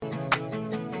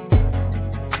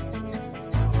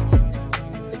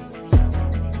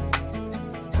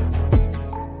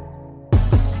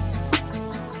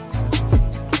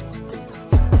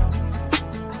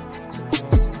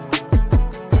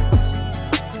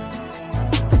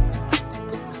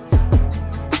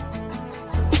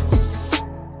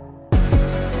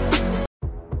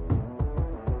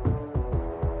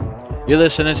You're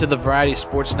listening to the Variety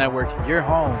Sports Network, your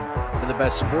home for the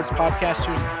best sports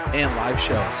podcasters and live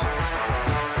shows.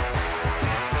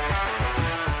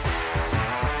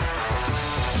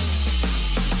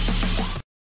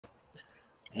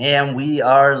 And we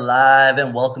are live,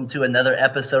 and welcome to another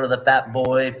episode of the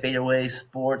Fatboy FadeAway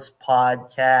Sports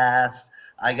Podcast.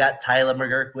 I got Tyler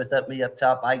McGurk with me up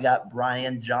top. I got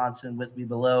Brian Johnson with me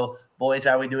below. Boys,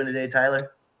 how are we doing today,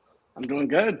 Tyler? I'm doing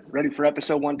good. Ready for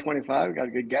episode 125. Got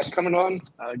a good guest coming on.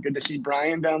 Good to see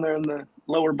Brian down there in the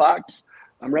lower box.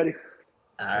 I'm ready.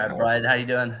 All right, Brian, how you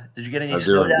doing? Did you get any I'm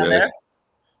snow doing down good. there?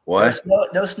 What?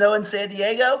 No snow in San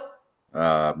Diego?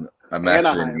 I'm Anaheim.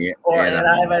 actually in Or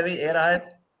Anaheim. Anaheim?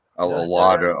 A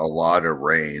lot of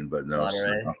rain, but no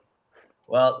snow.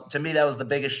 Well, to me, that was the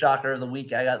biggest shocker of the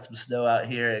week. I got some snow out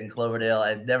here in Cloverdale.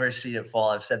 I've never seen it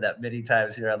fall. I've said that many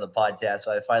times here on the podcast,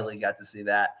 so I finally got to see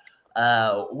that.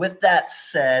 With that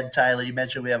said, Tyler, you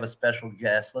mentioned we have a special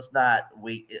guest. Let's not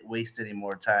waste any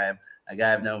more time. A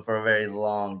guy I've known for a very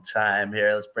long time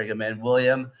here. Let's bring him in.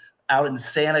 William, out in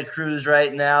Santa Cruz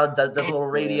right now, does a little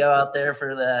radio out there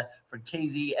for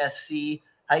KZSC.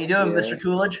 How you doing, Mr.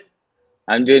 Coolidge?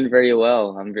 I'm doing very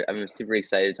well. I'm super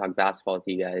excited to talk basketball with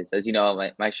you guys. As you know,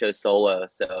 my show's solo,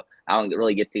 so I don't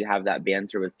really get to have that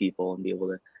banter with people and be able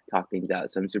to talk things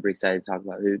out. So I'm super excited to talk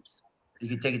about hoops. You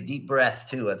can take a deep breath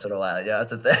too once in a while. Yeah,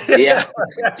 that's a thing. Yeah.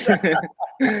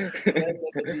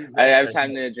 I have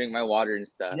time to drink my water and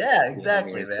stuff. Yeah,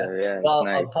 exactly, man. So, yeah, well,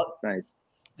 it's nice.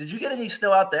 Did you get any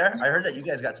snow out there? I heard that you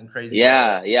guys got some crazy.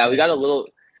 Yeah, we got a little.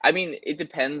 I mean, it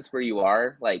depends where you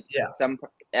are. Like, some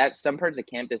parts of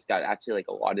campus got actually like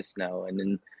a lot of snow, and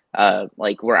then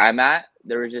like where I'm at,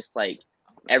 there was just like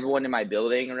everyone in my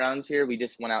building around here. We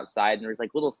just went outside, and there was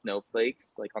like little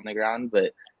snowflakes like on the ground,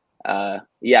 but.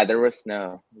 There was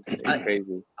snow. It was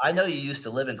crazy. I know you used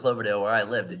to live in Cloverdale where I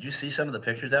live. Did you see some of the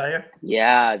pictures out here?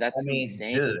 Yeah, that's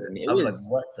insane. Dude, I was like,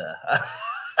 what the?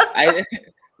 I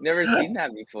never seen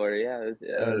that before. Yeah, it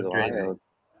was wild.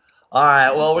 All right,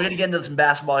 well, we're gonna get into some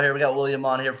basketball here. We got William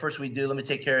on here. First, let me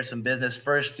take care of some business.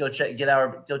 First, go check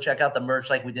out the merch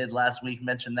like we did last week.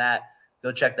 Mentioned that.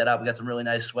 Go check that out. We got some really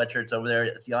nice sweatshirts over there.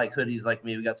 If you like hoodies like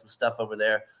me, we got some stuff over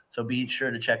there. So be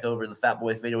sure to check over the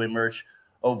Fatboy FadeAway merch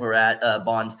over at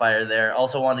Bonfire there.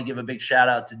 Also want to give a big shout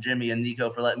out to Jimmy and Nico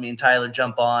for letting me and Tyler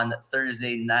jump on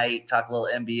Thursday night, talk a little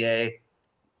NBA.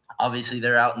 Obviously,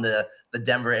 they're out in the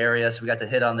Denver area, so we got to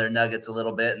hit on their Nuggets a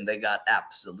little bit, and they got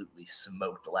absolutely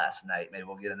smoked last night. Maybe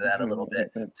we'll get into that a little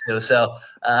bit too. So,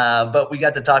 but we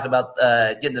got to talk about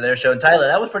getting to their show. And Tyler,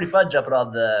 that was pretty fun jumping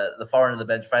on the far end of the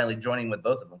bench, finally joining with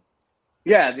both of them.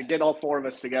 Yeah, to get all four of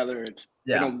us together, it's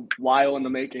been a while in the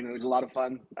making. It was a lot of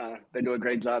fun. They do a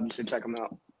great job. You should check them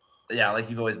out. Yeah, like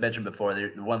you've always mentioned before, they're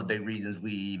one of the big reasons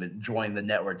we even joined the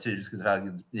network too, just because of how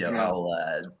good,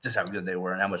 how good they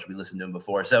were and how much we listened to them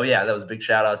before. So yeah, that was a big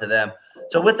shout out to them.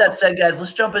 So with that said, guys,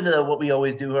 let's jump into what we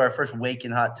always do. Our first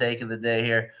waking hot take of the day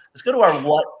here. Let's go to our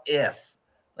what if.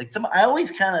 I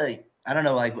always kind of, I don't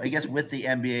know, like I guess with the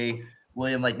NBA,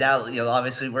 William, like now,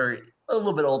 obviously we're a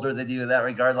little bit older than you in that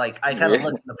regard. Like I kind of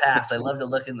look in the past. I love to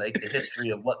look in like the history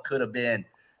of what could have been.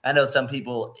 I know some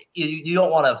people you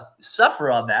don't want to suffer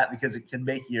on that because it can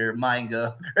make your mind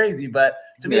go crazy. But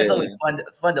to me, it's always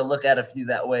fun to look at a few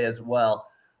that way as well.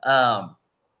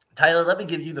 Tyler, let me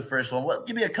give you the first one.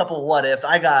 Give me a couple what ifs.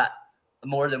 I got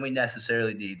more than we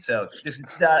necessarily need. So just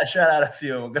shout out a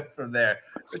few and we'll go from there.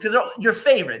 Because your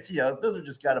favorites, those are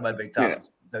just kind of my big topics.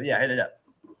 So hit it up.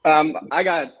 I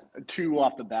got two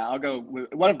off the bat. I'll go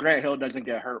with what if Grant Hill doesn't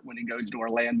get hurt when he goes to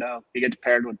Orlando? He gets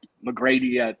paired with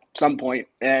McGrady at some point,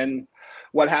 and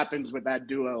what happens with that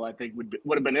duo? I think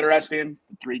would have been interesting.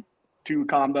 3-2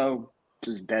 combo,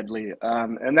 which is deadly.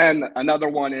 And then another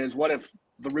one is what if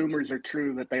the rumors are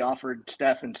true that they offered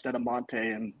Steph instead of Monte,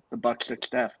 and the Bucks took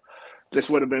Steph? This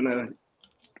would have been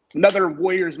another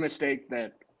Warriors mistake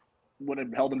that would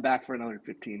have held them back for another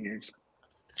 15 years.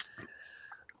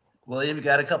 William, you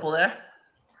got a couple there?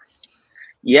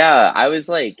 Yeah, I was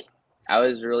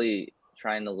really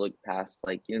trying to look past,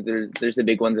 there's the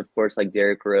big ones, of course, like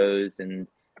Derrick Rose and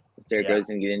Rose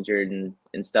can get injured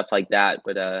and stuff like that.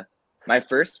 But my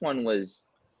first one was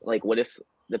what if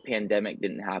the pandemic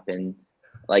didn't happen?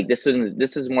 This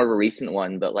is more of a recent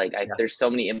one, but there's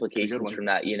so many implications from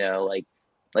that.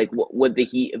 Would the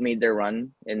Heat have made their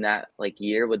run in that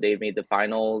year? Would they have made the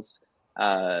finals?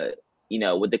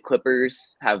 Would the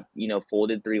Clippers have,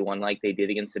 folded 3-1 like they did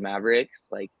against the Mavericks?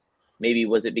 Maybe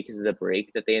was it because of the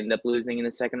break that they ended up losing in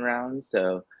the second round?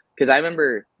 So, because I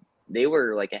remember they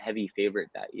were a heavy favorite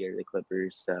that year, the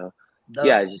Clippers. So,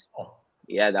 that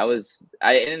was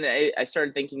I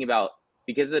started thinking about,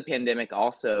 because of the pandemic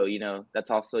also,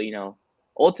 that's also,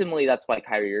 ultimately that's why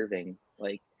Kyrie Irving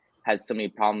like had so many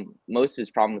problems. Most of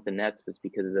his problem with the Nets was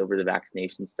because of over the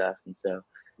vaccination stuff. And so,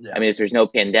 I mean, if there's no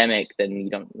pandemic, then you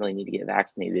don't really need to get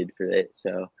vaccinated for it.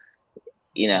 So,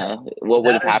 what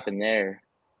would have happened there?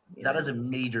 That is a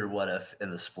major what if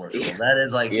in the sports world. That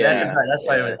is like that's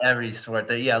probably with every sport.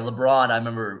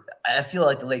 LeBron. I feel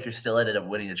like the Lakers still ended up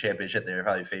winning the championship. They were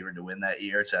probably favored to win that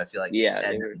year. So I feel like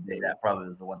that probably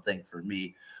was the one thing for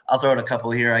me. I'll throw in a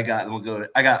couple here. I got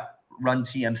Run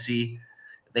TMC.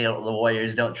 The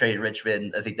Warriors don't trade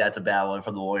Richmond. I think that's a bad one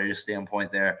from the Warriors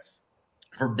standpoint there.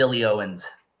 For Billy Owens.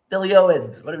 Billy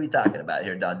Owens, what are we talking about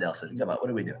here, Don Nelson? Come on, what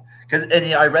are we doing?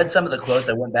 I read some of the quotes.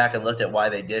 I went back and looked at why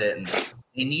they did it, and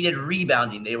they needed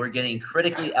rebounding. They were getting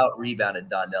critically out-rebounded,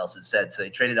 Don Nelson said. So they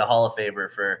traded a Hall of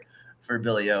Famer for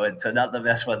Billy Owens. So not the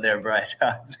best one there, Brian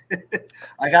Johnson.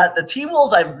 I got the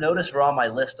T-Wolves I've noticed were on my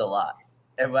list a lot.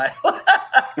 So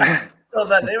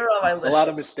that they were on my list. A lot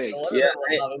of mistakes.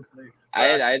 I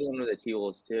had one with the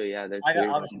T-Wolves too. Yeah, I got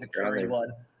obviously the Curry one.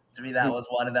 To me, that was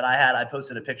one. And then I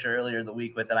posted a picture earlier in the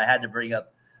week with it. I had to bring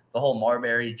up the whole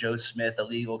Marbury, Joe Smith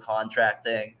illegal contract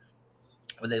thing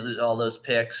when they lose all those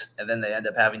picks. And then they end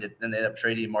up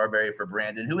trading Marbury for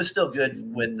Brandon, who was still good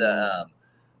with the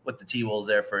T-Wolves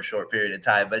there for a short period of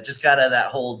time. But just kind of that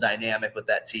whole dynamic with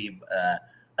that team.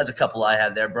 There's a couple I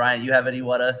had there. Brian, you have any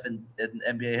what if in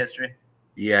NBA history?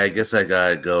 Yeah, I guess I got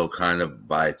to go kind of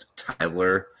by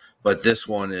Tyler. But this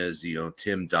one is,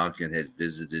 Tim Duncan had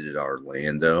visited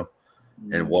Orlando,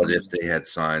 and what if they had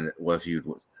signed? What if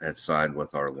you had signed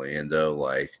with Orlando?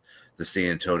 Like the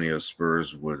San Antonio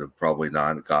Spurs would have probably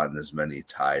not gotten as many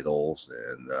titles,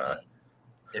 and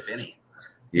if any.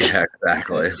 Yeah,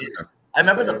 exactly. I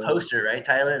remember the poster, right,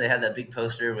 Tyler? They had that big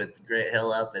poster with Grant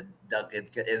Hill up and Duncan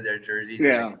in their jerseys.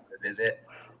 Yeah, visit.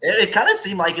 It kind of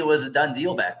seemed like it was a done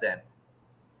deal back then.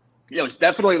 Yeah, it was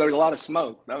definitely there was a lot of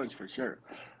smoke. That was for sure.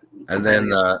 And then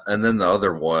the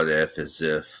other what if is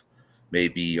if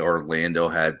maybe Orlando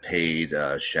had paid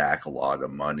Shaq a lot of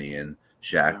money and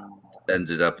Shaq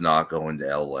ended up not going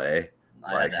to LA.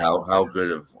 Like how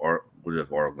good would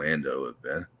have Orlando have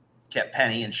been? Kept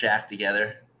Penny and Shaq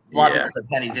together. A lot of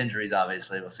Penny's injuries,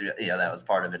 obviously. We'll see. That was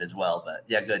part of it as well. But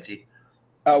good, T.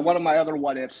 One of my other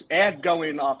what ifs, and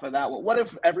going off of that one, what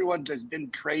if everyone just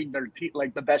didn't trade their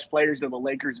like the best players to the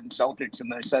Lakers and Celtics in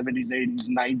the 70s, 80s,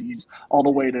 90s, all the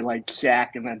way to like Shaq,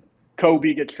 and then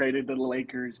Kobe gets traded to the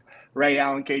Lakers, Ray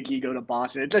Allen, KG go to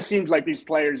Boston. It just seems like these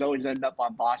players always end up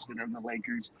on Boston or the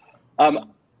Lakers.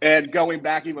 And going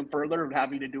back even further,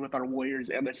 having to do with our Warriors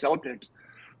and the Celtics,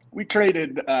 we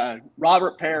traded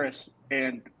Robert Parrish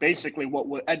and basically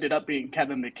what ended up being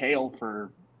Kevin McHale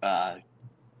for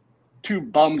two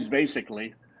bums,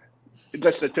 basically.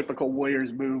 Just a typical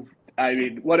Warriors move. I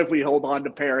mean, what if we hold on to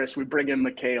Paris? We bring in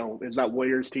McHale. Is that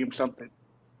Warriors team something?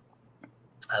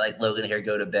 I like Logan here.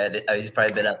 Go to bed. He's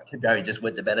probably been up. He probably just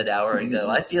went to bed an hour ago.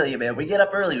 I feel you, man. We get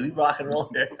up early. We rock and roll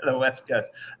here on the West Coast.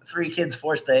 3 kids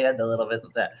forced to end a little bit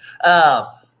with that.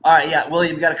 All right, yeah.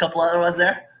 William, you got a couple other ones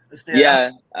there?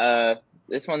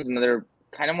 This one's another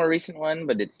kind of more recent one,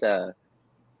 but it's kind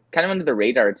of under the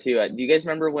radar too. Do you guys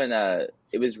remember when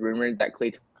it was rumored that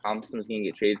Klay Thompson was going to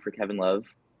get traded for Kevin Love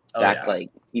like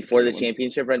before the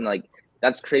championship run? Like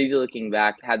that's crazy looking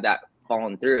back. Had that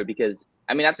fallen through because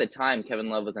I mean at the time Kevin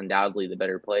Love was undoubtedly the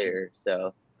better player.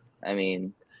 So I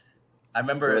mean, I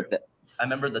remember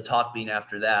the talk being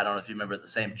after that. I don't know if you remember the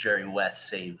same Jerry West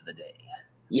saved the day.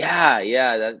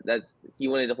 Yeah. That's he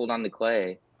wanted to hold on to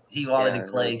Klay. He wanted to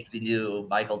Klay because he knew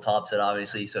Michael Thompson,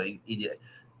 obviously. So he did.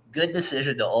 Good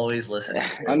decision to always listen.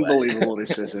 Unbelievable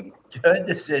decision. Good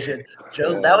decision.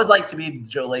 That was like to me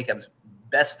Joe Lakem's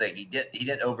best thing. He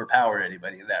didn't overpower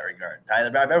anybody in that regard.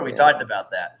 Tyler, I remember we talked about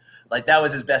that. Like that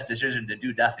was his best decision to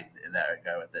do nothing in that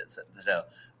regard with it. So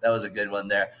that was a good one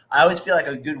there. I always feel like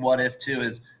a good what if too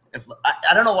is if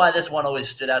I don't know why this one always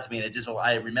stood out to me. And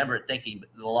I remember it thinking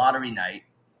the lottery night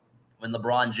when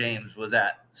LeBron James was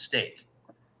at stake.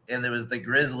 And there was the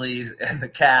Grizzlies and the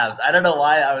Cavs. I don't know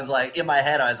why I was like, in my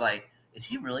head, I was like, is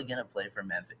he really going to play for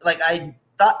Memphis? Like, I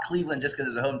thought Cleveland just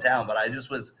because it's a hometown, but I just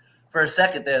was, for a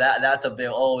second there, that's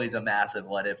always a massive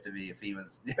what if to me. If he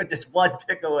was just one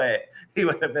pick away, he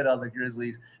would have been on the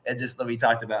Grizzlies. And just we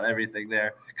talked about everything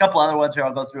there. A couple other ones here.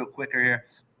 I'll go through it quicker here.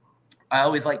 I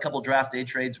always like a couple draft day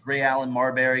trades. Ray Allen,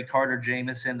 Marbury, Carter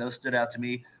Jamison. Those stood out to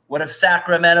me. What if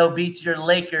Sacramento beats your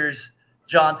Lakers,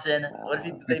 Johnson? What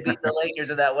if they beat the Lakers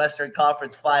in that Western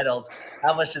Conference Finals?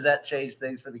 How much does that change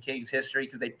things for the Kings' history?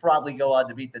 Because they probably go on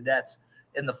to beat the Nets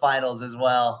in the finals as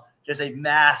well. Just a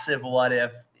massive what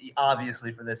if,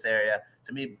 obviously, for this area.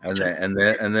 To me, and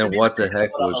then what the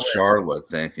heck was Charlotte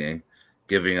thinking?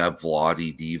 giving up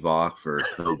Vlade Divac for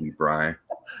Kobe Bryant.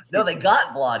 No, they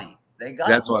got Vlade.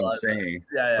 That's what I'm saying.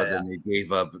 Yeah, then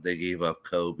they gave up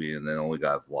Kobe and then only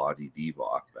got Vlade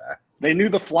Divac back. They knew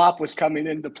the flop was coming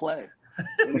into play.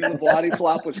 They knew the Vlade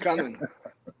flop was coming.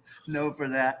 No, for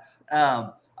that.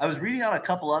 I was reading on a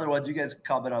couple other ones. You guys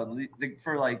comment on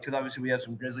for because obviously we have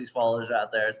some Grizzlies followers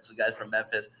out there, some guys from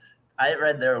Memphis. I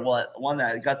read there one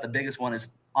that got the biggest one is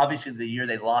obviously the year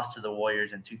they lost to the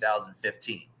Warriors in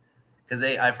 2015. Because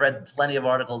I've read plenty of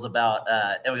articles about,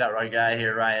 and we got our guy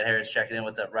here, Ryan Harris, checking in.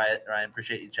 What's up, Ryan?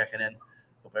 Appreciate you checking in.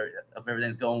 Hope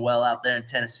everything's going well out there in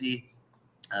Tennessee.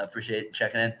 Appreciate you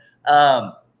checking in.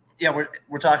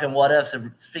 We're talking what ifs.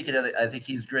 And speaking of, I think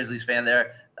he's a Grizzlies fan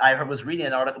there. I was reading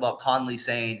an article about Conley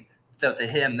saying, so to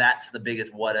him, that's the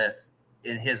biggest what if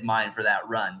in his mind for that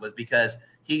run was because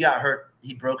he got hurt.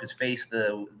 He broke his face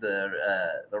the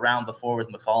round before with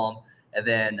McCollum, and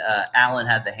then Allen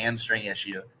had the hamstring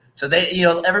issue. So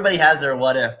everybody has their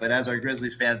what if, but as our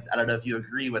Grizzlies fans, I don't know if you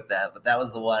agree with that, but that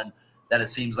was the one that it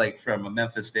seems like from a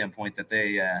Memphis standpoint that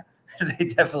they they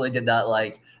definitely did not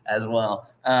like as well.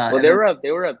 They were up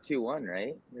 2-1,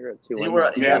 right? They were up 2-1.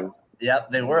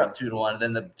 They were up 2-1.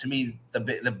 Then to me,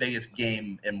 the biggest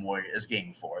game in Warriors is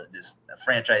Game 4. Just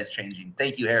franchise changing.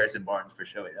 Thank you, Harrison Barnes, for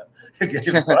showing up. Thank you,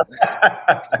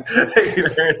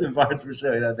 Harrison Barnes, for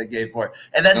showing up at Game 4.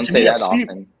 And then to me,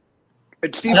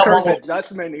 And Steve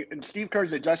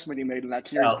Kerr's adjustment he made in that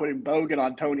series, putting Bogan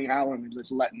on Tony Allen and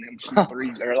just letting him shoot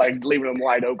threes or leaving him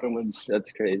wide open was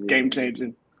that's crazy, game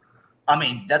changing. I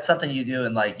mean, that's something you do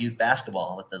in youth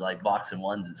basketball with the box and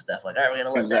ones and stuff. All right, we're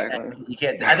gonna let that. You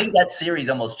can't. I think that series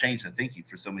almost changed the thinking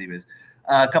for so many of us.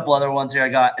 A couple other ones here I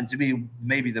got, and to me,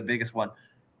 maybe the biggest one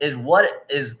is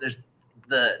there's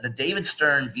the David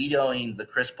Stern vetoing the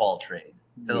Chris Paul trade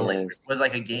to the Lakers was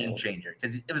like a game changer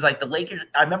because it was like the Lakers.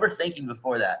 I remember thinking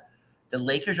before that the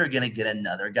Lakers are going to get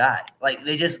another guy. Like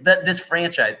they just this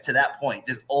franchise to that point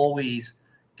just always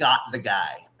got the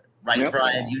guy, right, yep.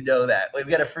 Brian? You know that we've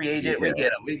got a free agent, we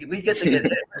get him. We get to get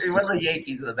him. We're the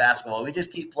Yankees of the basketball. We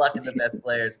just keep plucking the best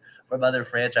players from other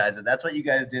franchises. That's what you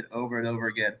guys did over and over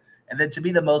again. And then to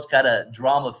me, the most kind of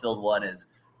drama-filled one is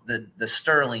the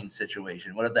Sterling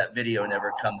situation. What if that video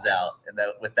never comes out and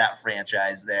with that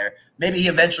franchise there? Maybe he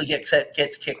eventually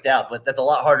gets kicked out, but that's a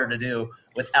lot harder to do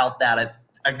without that.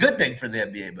 A good thing for the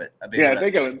NBA, but I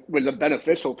think it was a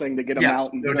beneficial thing to get him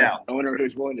out and get an owner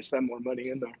who's willing to spend more money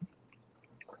in there.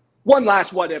 One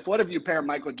last what if. What if you pair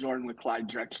Michael Jordan with Clyde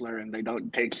Drexler and they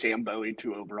don't take Sam Bowie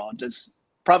 2 overall? Just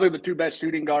probably the 2 best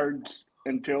shooting guards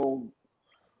until –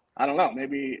 I don't know.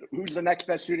 Maybe who's the next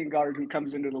best shooting guard who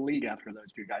comes into the league after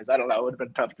those 2 guys? I don't know. It would have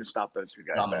been tough to stop those 2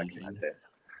 guys.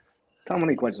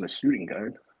 Dominique wasn't a shooting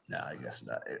guard. No, I guess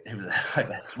not. It was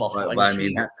a small. But I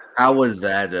mean, how would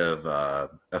that have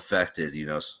affected?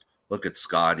 Look at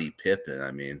Scottie Pippen.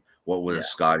 I mean, what would have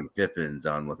Scottie Pippen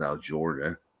done without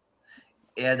Jordan?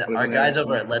 And our guys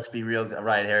over at Let's Be Real,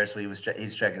 Ryan Harris,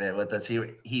 he's checking in with us.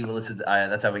 He listens.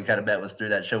 That's how we kind of met was through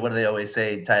that show. What do they always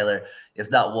say, Tyler? It's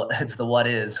the what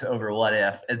is over what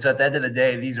if. And so at the end of the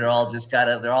day, these are all just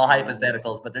they're all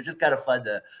hypotheticals, but they're just kind of fun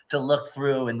to look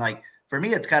through. And for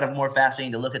me, it's kind of more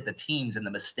fascinating to look at the teams and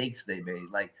the mistakes they made.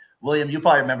 Like William, you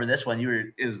probably remember this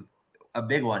one. Is a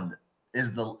big one.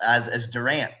 Is as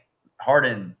Durant,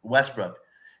 Harden, Westbrook.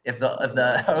 If the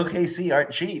OKC aren't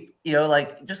cheap,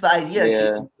 just the idea of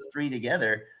keeping those 3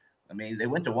 together. I mean, they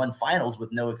went to 1 finals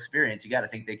with no experience. You got to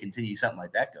think they continue something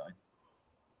like that going.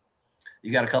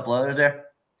 You got a couple others there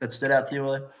that stood out to you,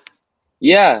 Willie?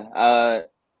 Yeah.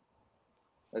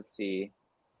 Let's see.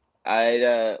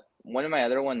 One of my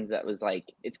other ones that was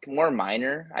it's more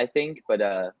minor, I think, but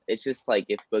it's just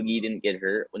if Boogie didn't get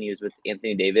hurt when he was with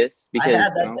Anthony Davis, because I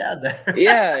had that down there.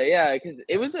 yeah, because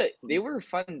it was they were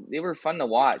fun to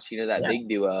watch, that big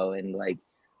duo, and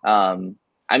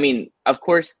I mean, of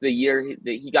course, the year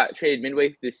that he got traded midway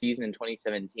through the season in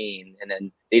 2017, and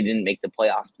then they didn't make the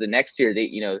playoffs. But the next year,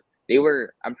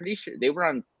 I'm pretty sure they were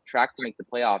on track to make the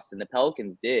playoffs, and the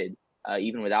Pelicans did,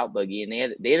 even without Boogie, and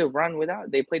they had a run without.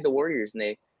 They played the Warriors, and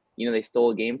they stole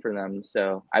a game from them.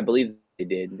 So I believe they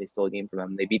did. They stole a game from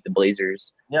them. They beat the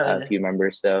Blazers, if you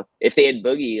remember. So if they had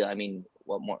Boogie, I mean,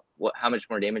 how much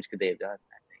more damage could they have done?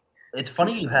 It's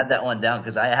funny you had that one down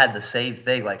because I had the same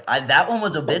thing. That one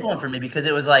was a big one for me because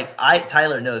it was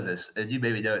Tyler knows this, and you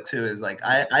maybe know it too. Is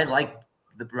I like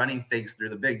the running things through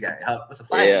the big guy with the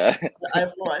 5. Yeah.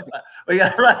 We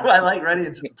got to run. I like running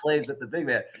into the plays with the big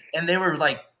man, and they were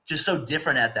just so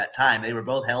different at that time. They were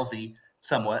both healthy,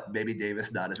 somewhat. Maybe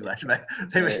Davis not as much, but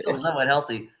they were still somewhat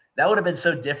healthy. That would have been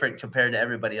so different compared to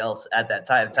everybody else at that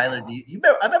time. Tyler,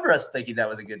 I remember us thinking that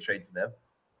was a good trade for them.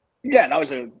 Yeah, that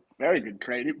was a very good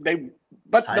trade.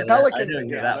 But Tyler, the Pelicans, I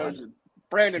knew that one.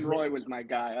 Brandon Roy was my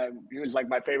guy. He was like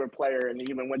my favorite player, and he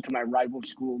even went to my rival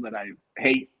school that I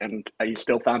hate, and he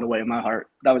still found a way in my heart.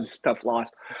 That was a tough loss.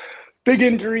 Big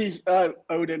injuries.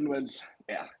 Odin was,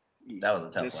 that was a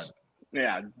tough one.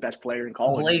 Yeah, best player in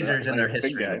college. Blazers in their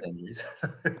history with injuries.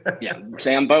 Yeah,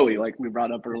 Sam Bowie, like we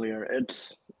brought up earlier.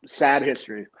 It's sad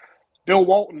history. Bill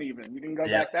Walton, even. You can go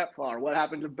back that far. What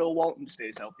happens if Bill Walton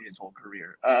stays healthy his whole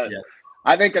career?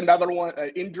 I think another one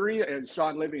injury is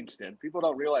Sean Livingston. People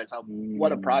don't realize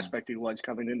what a prospect he was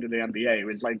coming into the NBA. He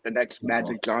was like the next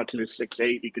Magic Johnson is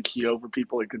 6'8". He could see over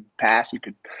people. He could pass. He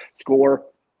could score.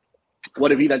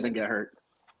 What if he doesn't get hurt?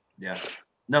 Yeah.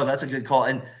 No, that's a good call.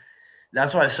 And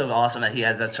that's why it's so awesome that he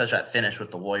has such that finish with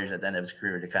the Warriors at the end of his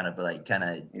career to kind of I don't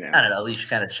know, at least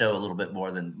kind of show a little bit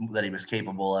more than that he was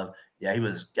capable of. Yeah, he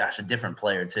was, a different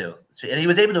player too. And he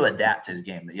was able to adapt his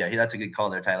game. Yeah, that's a good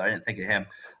call there, Tyler. I didn't think of him.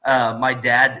 My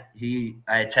dad,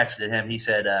 I had texted him. He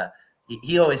said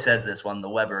he always says this one, the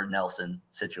Weber-Nelson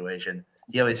situation.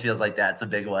 He always feels like that's a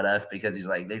big what if because he's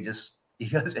like,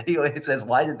 he always says,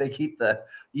 why did they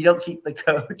you don't keep the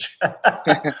coach?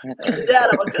 Dad,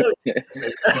 I'm a coach.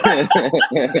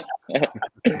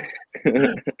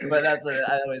 But I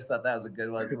always thought that was a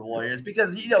good one for the Warriors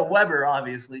because, Weber,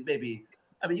 obviously, maybe,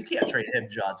 you can't trade him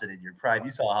Johnson in your prime.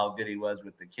 You saw how good he was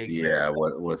with the Kings. Yeah,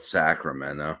 with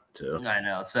Sacramento, too. I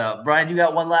know. So, Brian, you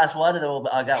got one last one? And then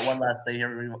I got one last thing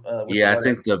here. I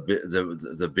think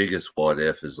the biggest what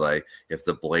if is like if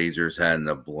the Blazers hadn't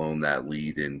have blown that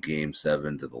lead in Game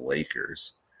 7 to the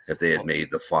Lakers, if they had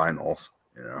made the finals,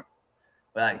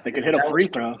 But they could hit a free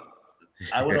throw.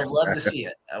 I would have loved to see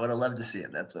it. I would have loved to see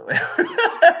it. That's what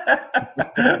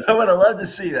I would have loved to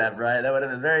see that, Brian. That would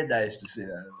have been very nice to see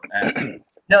that.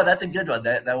 No, that's a good one.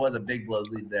 That was a big blow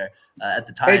lead there at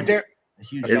the time. Hey, a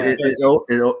huge.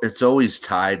 It's always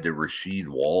tied to Rasheed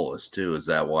Wallace too. Is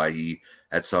that why he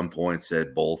at some point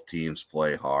said both teams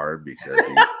play hard because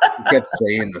he kept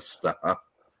saying the stuff?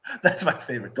 That's my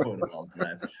favorite quote of all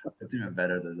time. It's even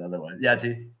better than the other one. Yeah,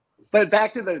 T. But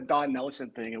back to the Don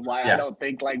Nelson thing and why I don't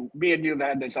think like me and you have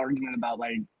had this argument about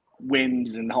like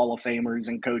wins and Hall of Famers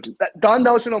and coaches. Don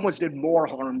Nelson almost did more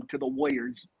harm to the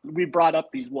Warriors. We brought up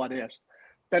these what ifs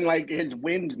than like his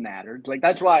wins mattered. Like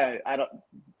that's why I don't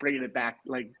bring it back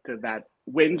like to that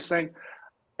wins thing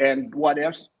and what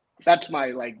ifs. That's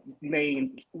my like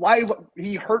main why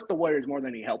he hurt the Warriors more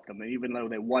than he helped them, even though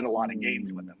they won a lot of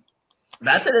games with him.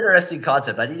 That's an interesting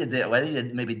concept. I need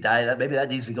to maybe dive that. Maybe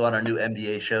that needs to go on our new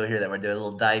NBA show here that we're doing a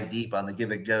little dive deep on the give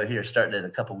and go here, starting in a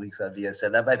couple weeks on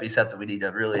VSN. That might be something we need to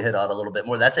really hit on a little bit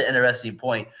more. That's an interesting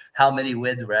point. How many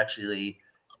wins were actually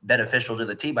beneficial to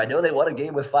the team? I know they won a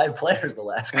game with 5 players the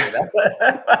last game.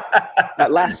 That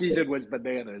last season was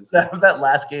bananas. That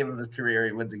last game of his career,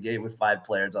 he wins a game with 5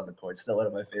 players on the court. Still one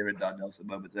of my favorite Don Nelson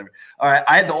moments ever. All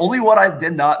right, the only one I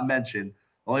did not mention.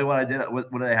 Only one I did.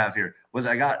 What did I have here? Was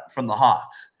I got from the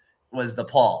Hawks was the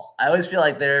Paul. I always feel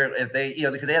like if they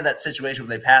because they had that situation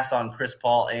where they passed on Chris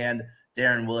Paul and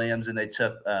Darren Williams, and they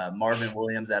took Marvin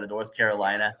Williams out of North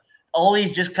Carolina.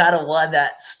 Always just kind of one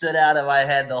that stood out of my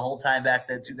head the whole time back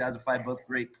then. 2005, both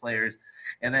great players.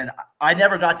 And then I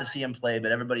never got to see him play,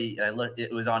 but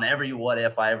it was on every what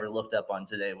if I ever looked up on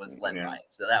today was Len Bryant.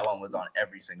 So that one was on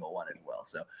every single one as well.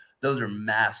 So those are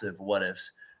massive what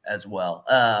ifs as well.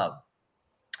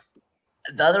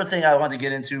 The other thing I want to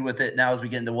get into with it now as we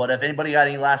get into what if. Anybody got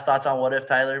any last thoughts on what if?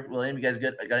 Tyler, William, you guys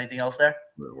good? Got anything else there?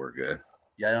 We're good.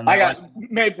 Yeah, I got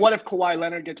maybe. What if Kawhi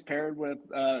Leonard gets paired with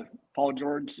Paul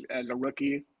George as a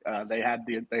rookie? They had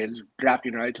his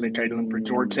drafting rights, and they traded him for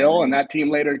George Hill, and that team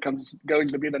later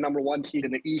goes to be the number 1 seed in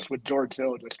the East with George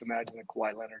Hill. Just imagine a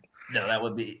Kawhi Leonard. No, that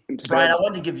would be Brian. I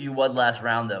wanted to give you one last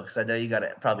round though, because I know you got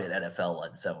probably an NFL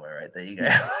one somewhere right there. You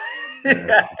got.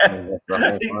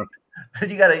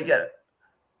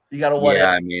 You got a what if?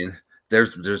 I mean,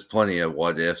 there's plenty of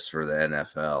what ifs for the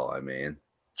NFL. I mean,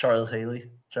 Charles Haley.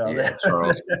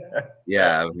 Charles.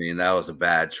 Yeah, I mean, that was a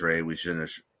bad trade. We shouldn't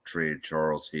have traded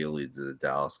Charles Haley to the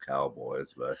Dallas Cowboys,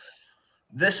 but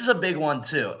this is a big one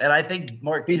too. And I think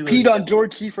Mark he peed on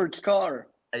George Seifert's car.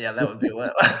 Yeah, that would be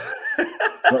what.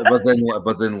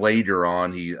 but then later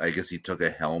on, I guess he took a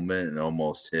helmet and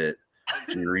almost hit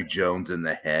Jerry Jones in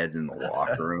the head in the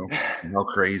locker room. How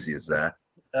crazy is that?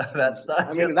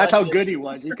 That's how good he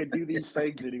was. He could do these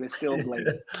things, and he was still like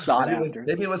sought after.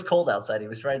 Maybe it was cold outside. He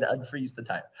was trying to unfreeze the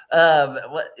time.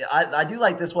 I do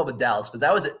like this one with Dallas because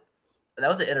that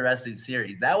was an interesting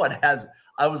series. That one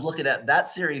I was looking at that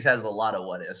series has a lot of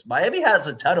what ifs. Miami has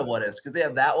a ton of what ifs because they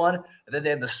have that one, and then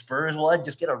they have the Spurs one.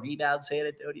 Just get a rebound, San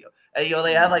Antonio, and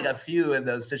they have like a few in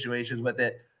those situations with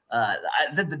it.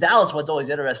 The Dallas one's always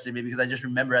interested me because I just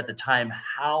remember at the time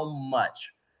how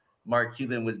much Mark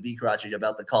Cuban was beat-crotching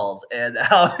about the calls and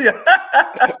how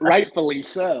rightfully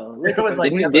so. It was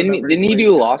like didn't he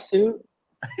do a lawsuit?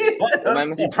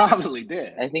 He probably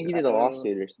did. I think he did a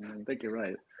lawsuit or something. I think you're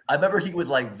right. I remember he would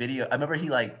like video. I remember he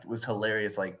like was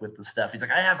hilarious like with the stuff. He's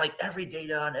like, I have like every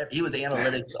data on every. He was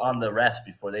analytics on the refs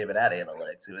before they even had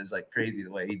analytics. It was like crazy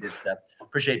the way he did stuff.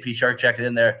 Appreciate P Shark checking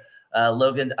in there.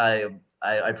 Logan, I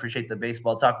appreciate the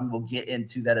baseball talk. We will get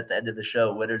into that at the end of the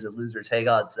show. Winners and losers. Hang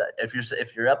on. So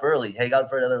if you're up early, hang on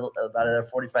for about another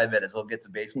 45 minutes. We'll get to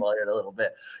baseball here in a little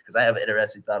bit because I have an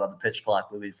interesting thought on the pitch clock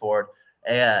moving forward.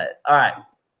 And all right.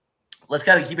 Let's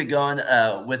kind of keep it going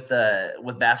with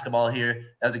basketball here.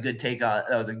 That was a good take on.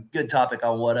 That was a good topic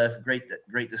on what if.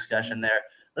 Great discussion there.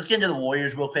 Let's get into the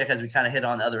Warriors real quick as we kind of hit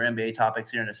on other NBA topics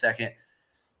here in a second.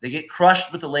 They get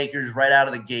crushed with the Lakers right out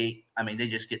of the gate. I mean, they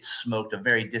just get smoked. A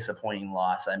very disappointing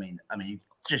loss. I mean,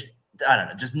 just I don't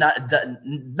know, just not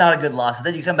a good loss. And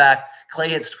then you come back. Klay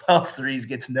hits 12 threes,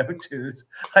 gets no twos.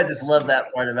 I just love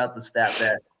that part about the stat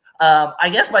there. I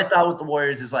guess my thought with the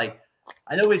Warriors is like.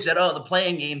 I know we said, the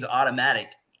playing game's automatic.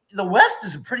 The West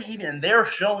is pretty even, and they're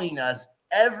showing us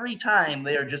every time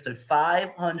they are just a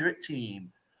 500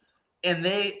 team. And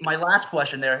my last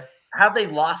question there, have they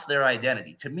lost their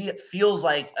identity? To me, it feels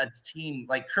like a team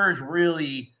like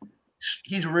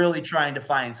he's really trying to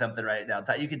find something right now.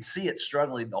 You can see it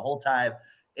struggling the whole time.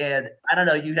 And I don't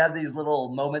know, you have these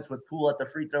little moments with Poole at the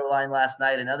free throw line last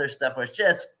night and other stuff where it's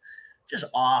just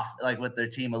off like with their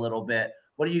team a little bit.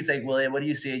 What do you think, William? What do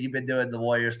you see? You've been doing the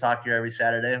Warriors talk here every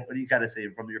Saturday. What do you kind of see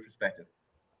from your perspective?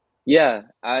 Yeah,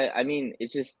 I mean,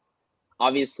 it's just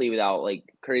obviously without like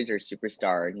Curry's our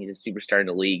superstar and he's a superstar in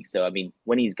the league. So I mean,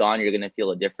 when he's gone, you're gonna feel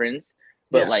a difference.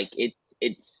 But like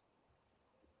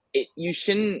you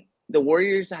shouldn't. The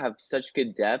Warriors have such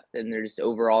good depth and they're just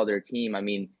overall their team. I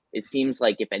mean, it seems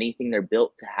like if anything, they're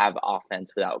built to have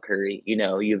offense without Curry. You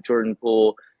know, you have Jordan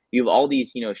Poole, you have all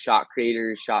these shot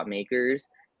creators, shot makers.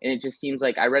 And it just seems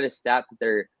like I read a stat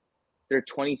that they're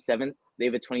 27th. They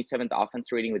have a 27th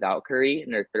offense rating without Curry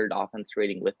and their third offense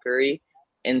rating with Curry.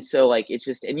 And so like it's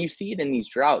just, and you see it in these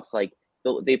droughts. Like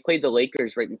they played the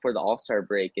Lakers right before the All-Star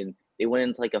break and they went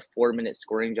into like a 4-minute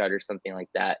scoring drought or something like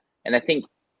that. And I think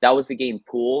that was the game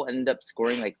Poole ended up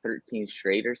scoring like 13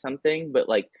 straight or something. But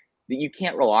like you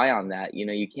can't rely on that.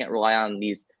 You can't rely on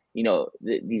these,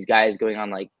 these guys going on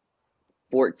like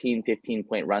 14, 15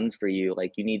 point runs for you.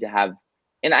 Like you need to have.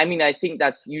 And I mean, I think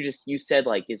that's you said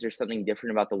like, is there something different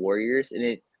about the Warriors?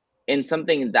 And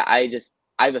something that I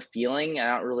have a feeling, I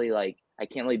don't really like, I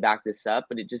can't really back this up,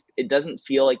 but it doesn't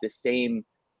feel like the same,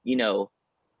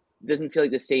 doesn't feel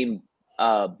like the same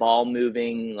ball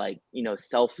moving, like,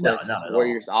 selfless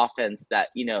Warriors offense that,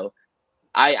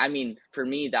 I mean, for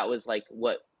me, that was like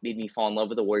what made me fall in love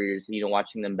with the Warriors,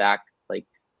 watching them back, like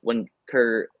when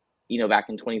Kerr, back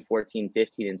in 2014,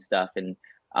 15 and stuff. And,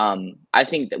 I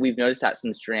think that we've noticed that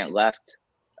since Durant left,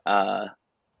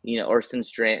 or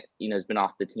since Durant, has been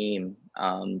off the team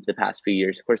the past few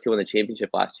years. Of course, he won the championship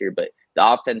last year, but the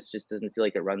offense just doesn't feel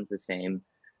like it runs the same.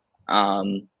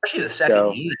 Especially the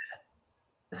second unit.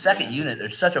 The second unit,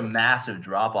 there's such a massive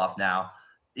drop off now.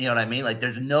 You know what I mean? Like,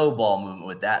 there's no ball movement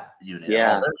with that unit.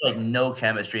 Yeah. There's like no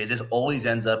chemistry. It just always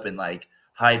ends up in like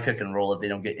high pick and roll if they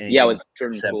don't get any. Yeah, with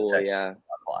Jordan Poole. Yeah,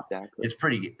 exactly.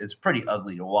 It's pretty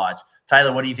ugly to watch.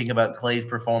 Tyler, what do you think about Klay's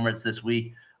performance this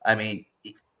week? I mean,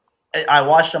 I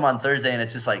watched him on Thursday, and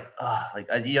it's just like,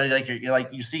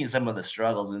 you're seeing some of the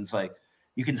struggles, and it's like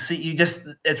you can see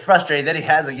it's frustrating. Then he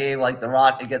has a game like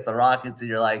against the Rockets, and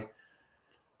you're like,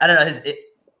 I don't know.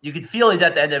 You can feel he's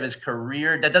at the end of his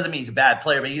career. That doesn't mean he's a bad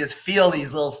player, but you just feel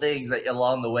these little things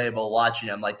along the way while watching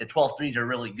him. Like the 12 threes are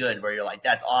really good, where you're like,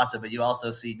 that's awesome, but you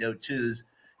also see no twos,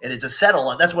 and it's a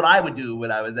settle. That's what I would do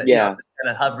when I was just kind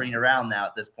of hovering around now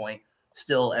at this point.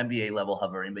 Still NBA level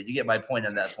hovering, but you get my point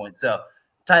on that point. So,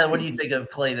 Tyler, what do you think of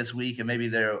Klay this week? And maybe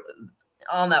they're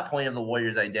on that point of the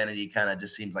Warriors' identity kind of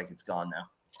just seems like it's gone now.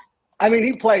 I mean,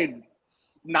 he played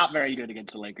not very good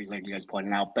against the Lakers, like you guys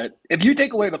pointed out. But if you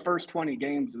take away the first 20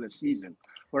 games of the season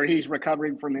where he's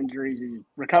recovering from injuries, he's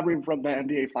recovering from the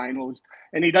NBA Finals,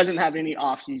 and he doesn't have any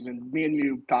offseason. Me and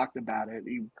you talked about it.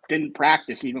 He didn't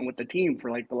practice even with the team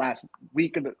for like the last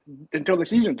week until the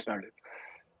season started.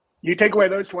 You take away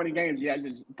those 20 games, he has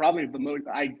probably the most.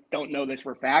 I don't know this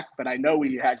for a fact, but I know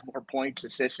he has more points,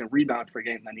 assists, and rebounds per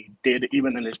game than he did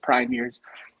even in his prime years.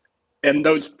 In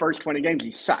those first 20 games,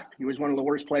 he sucked. He was one of the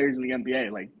worst players in the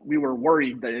NBA. Like, we were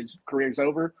worried that his career's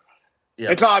over.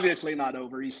 Yeah. It's obviously not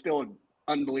over. He's still an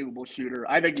unbelievable shooter.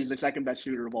 I think he's the second best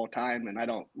shooter of all time, and I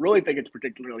don't really think it's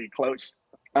particularly close.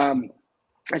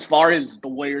 as far as the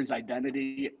Warriors'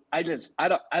 identity, I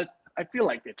feel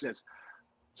like it's just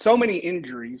so many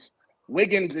injuries.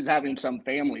 Wiggins is having some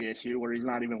family issue where he's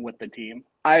not even with the team.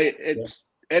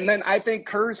 And then I think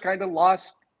Kerr's kind of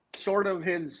lost sort of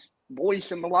his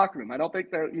voice in the locker room. I don't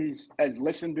think that he's as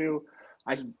listened to.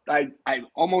 I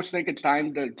almost think it's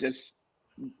time to just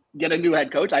get a new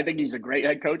head coach. I think he's a great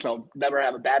head coach. I'll never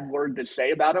have a bad word to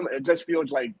say about him. It just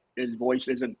feels like his voice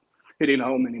isn't hitting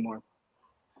home anymore.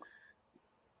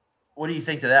 What do you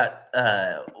think to that,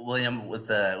 William, with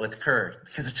Kerr?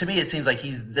 Because to me, it seems like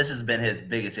this has been his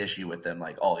biggest issue with them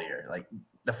like all year. Like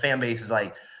the fan base is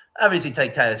like, obviously,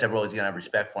 Tyler said we're always going to have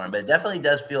respect for him, but it definitely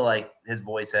does feel like his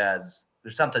voice there's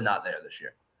something not there this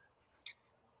year.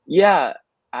 Yeah,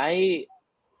 I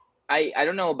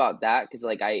don't know about that because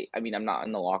like I mean I'm not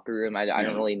in the locker room. I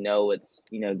don't really know what's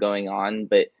going on,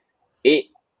 but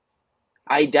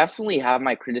I definitely have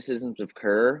my criticisms of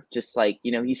Kerr. Just like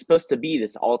he's supposed to be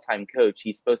this all-time coach.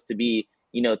 He's supposed to be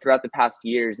throughout the past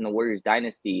years in the Warriors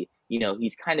dynasty.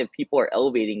 He's kind of people are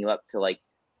elevating him up to like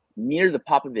near the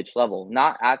Popovich level.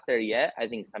 Not at there yet. I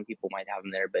think some people might have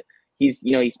him there, but he's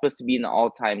he's supposed to be in the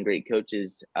all-time great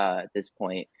coaches at this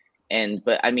point.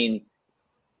 But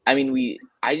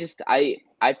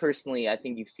I personally, I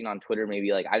think you've seen on Twitter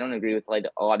maybe like I don't agree with like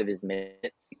a lot of his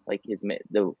minutes, like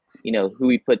who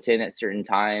he puts in at certain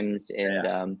times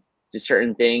and just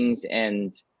certain things.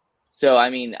 And so I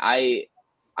mean I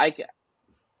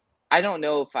don't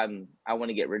know if I want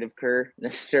to get rid of Kerr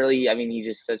necessarily. I mean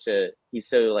he's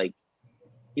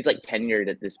like tenured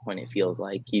at this point. It feels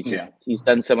like he's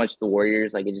done so much to the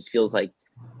Warriors. Like it just feels like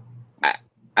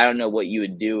I don't know what you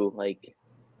would do. Like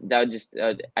that would just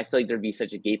I feel like there'd be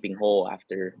such a gaping hole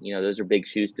after those are big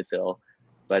shoes to fill.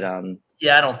 But I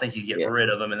don't think you get rid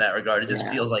of him in that regard. It just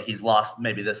feels like he's lost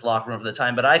maybe this locker room for the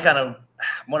time. But I kind of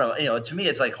want to to me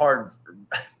it's like hard.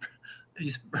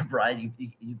 Brian,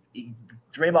 you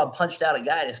Draymond punched out a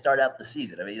guy to start out the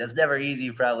season. I mean that's never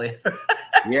easy, probably.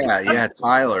 Yeah,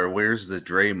 Tyler, where's the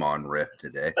Draymond rip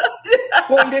today?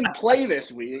 Well, he didn't play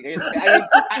this week.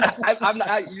 I'm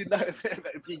not.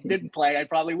 If he didn't play, I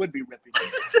probably would be ripping.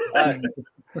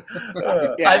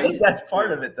 I think that's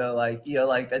part of it, though. Like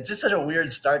it's just such a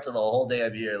weird start to the whole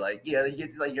damn year. Like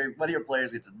it's like one of your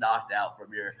players gets knocked out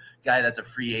from your guy that's a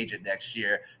free agent next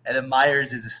year, and then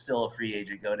Myers is still a free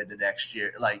agent going into next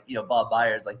year. Like Bob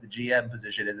Myers, like the GM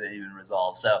position isn't even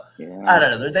resolved. So I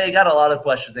don't know. They got a lot of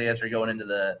questions to answer going into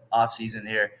the offseason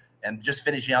here. And just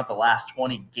finishing out the last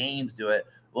 20 games to it.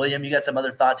 William, you got some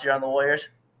other thoughts here on the Warriors?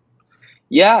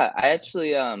 Yeah, I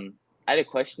actually I had a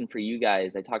question for you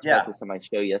guys. I talked about this on my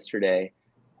show yesterday.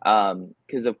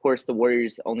 Because, of course, the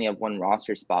Warriors only have one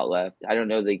roster spot left. I don't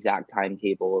know the exact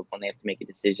timetable of when they have to make a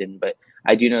decision, but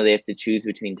I do know they have to choose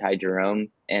between Ty Jerome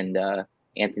and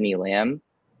Anthony Lamb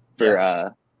for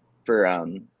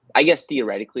I guess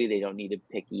theoretically they don't need to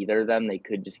pick either of them. They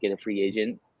could just get a free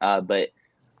agent.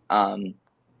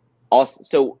 Also,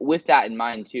 so with that in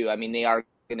mind too, I mean, they are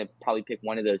going to probably pick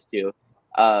one of those two.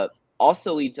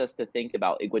 Also leads us to think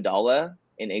about Iguodala.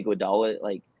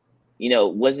 Like,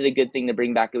 was it a good thing to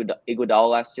bring back Iguodala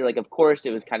last year? Like, of course, it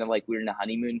was kind of like we were in a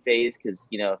honeymoon phase because,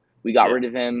 we got rid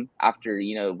of him after,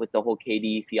 with the whole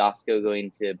KD fiasco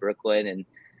going to Brooklyn. And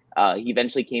he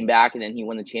eventually came back and then he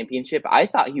won the championship. I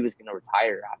thought he was going to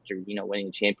retire after, winning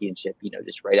the championship,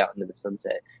 just right out into the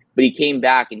sunset. But he came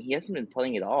back and he hasn't been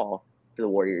playing at all for the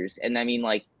Warriors. And I mean,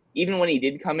 like, even when he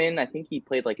did come in, I think he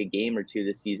played like a game or two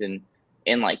this season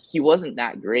and like he wasn't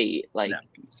that great. Like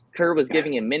Kerr was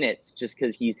giving him minutes just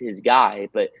because he's his guy,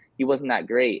 but he wasn't that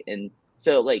great. And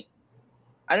so like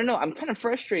I don't know, I'm kind of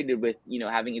frustrated with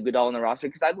having Iguodala on the roster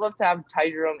because I'd love to have Ty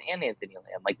Jerome and Anthony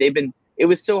Lamb. Like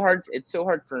it's so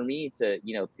hard for me to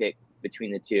pick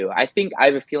between the two. I think I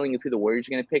have a feeling of who the Warriors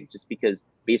are going to pick just because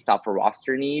based off of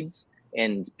roster needs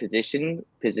and position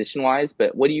wise,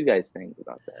 but what do you guys think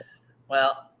about that?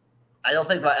 Well,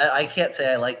 I can't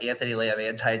say I like Anthony Lamb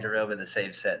and Ty Jerome in the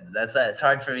same sentence. It's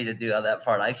hard for me to do on that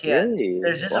part. I can't. Really?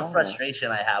 There's just a frustration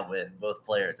I have with both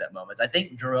players at moments. I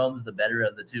think Jerome's the better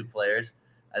of the two players.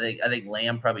 I think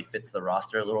Lamb probably fits the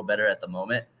roster a little better at the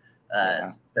moment,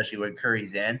 especially when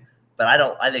Curry's in. But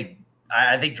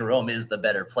I think Jerome is the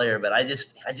better player. But I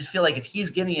just feel like if he's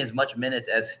getting as much minutes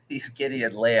as he's getting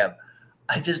in Lamb,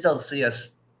 I just don't see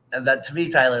us. And that to me,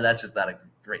 Tyler, that's just not a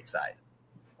great sign.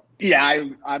 Yeah,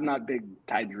 I'm not big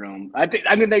Ty Jerome.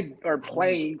 I mean they are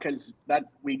playing because that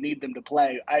we need them to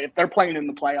play. If they're playing in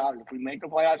the playoffs, if we make the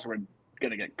playoffs, we're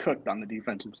gonna get cooked on the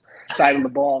defensive side of the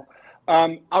ball.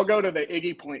 I'll go to the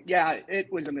Iggy point. Yeah,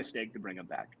 it was a mistake to bring him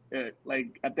back.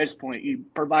 Like at this point, he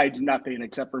provides nothing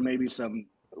except for maybe some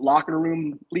locker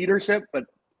room leadership. But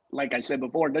like I said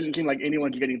before, it doesn't seem like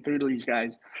anyone's getting through to these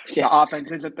guys. Yeah. The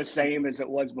offense isn't the same as it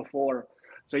was before.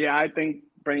 So, yeah, I think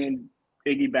bringing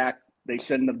Iggy back, they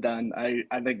shouldn't have done.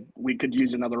 I think we could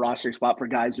use another roster spot for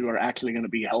guys who are actually going to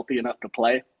be healthy enough to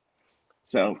play.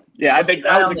 So, yeah, I think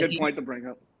that was a good point to bring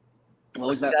up.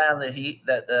 What's the guy on the Heat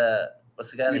that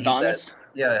what's the guy on the Heat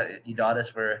that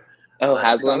Udonis for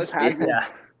Haslam? Yeah.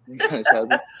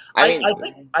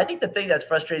 I think the thing that's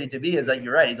frustrating to me is that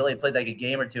you're right. He's only played like a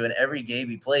game or two, and every game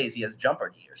he plays, he has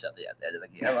jumper knee or something at the end of the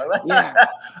game.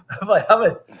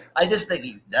 I just think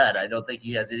he's done. I don't think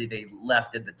he has anything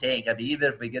left in the tank. I mean,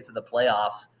 even if we get to the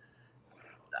playoffs,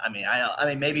 I mean,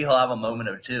 maybe he'll have a moment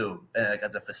or two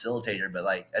as a facilitator, but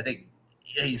like I think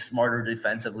he's smarter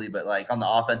defensively. But like on the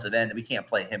offensive end, we can't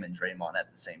play him and Draymond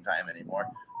at the same time anymore.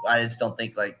 I just don't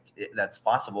think that's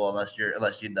possible unless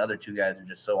the other two guys are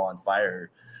just so on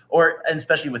fire, and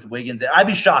especially with Wiggins. I'd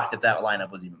be shocked if that lineup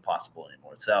was even possible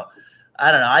anymore. So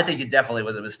I don't know. I think it definitely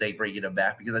was a mistake bringing him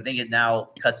back because I think it now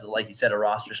cuts, like you said, a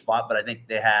roster spot. But I think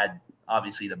they had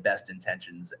obviously the best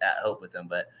intentions at Hope with him.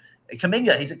 But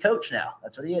Kuminga, he's a coach now.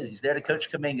 That's what he is. He's there to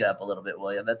coach Kuminga up a little bit,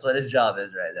 William. That's what his job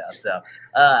is right now. So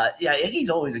yeah,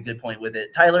 Iggy's always a good point with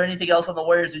it. Tyler, anything else on the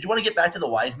Warriors? Did you want to get back to the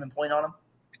Wiseman point on him?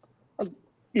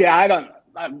 Yeah,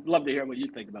 I'd love to hear what you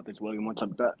think about this, William. Once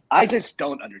I'm done, I just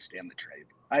don't understand the trade.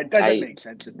 It doesn't make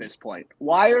sense at this point.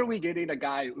 Why are we getting a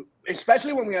guy,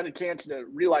 especially when we had a chance to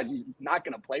realize he's not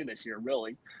going to play this year,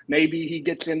 really? Maybe he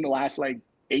gets in the last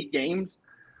 8 games.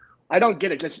 I don't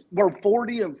get it. Just we're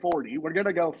 40-40. We're going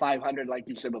to go 500, like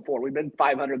you said before. We've been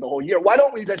 500 the whole year. Why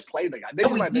don't we just play the guy? This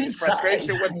is my biggest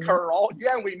frustration with Kerr.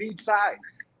 We need size.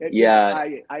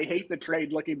 I hate the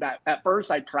trade looking back. At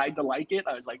first, I tried to like it.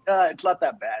 I was like, it's not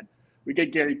that bad. We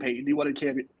get Gary Payton. He won a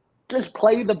champion. Just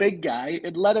play the big guy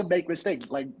and let him make mistakes.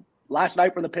 Like last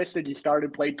night for the Pistons, he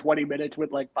played 20 minutes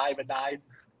with 5 and 9.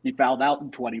 He fouled out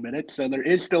in 20 minutes. So there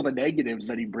is still the negatives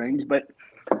that he brings, but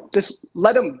just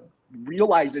let him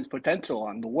realize his potential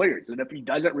on the Warriors. And if he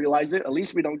doesn't realize it, at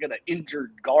least we don't get an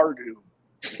injured guard who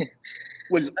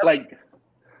was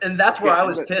And that's where I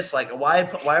was pissed. Like, why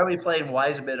are we playing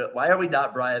Wiseman? Why are we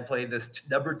not, Brian, playing this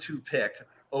number 2 pick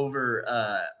over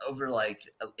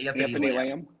Anthony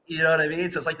Lamb? You know what I mean?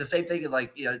 So it's like the same thing. It's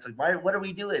like, what are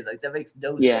we doing? Like, that makes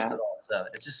no sense at all. So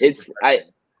it's just I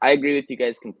agree with you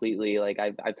guys completely. Like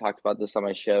I've talked about this on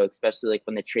my show, especially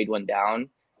when the trade went down.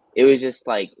 It was just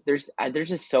there's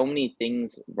just so many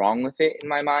things wrong with it in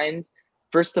my mind.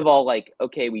 First of all,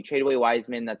 okay, we trade away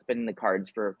Wiseman. That's been in the cards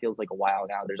for feels like a while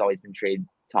now. There's always been trade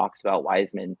talks about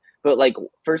Wiseman. But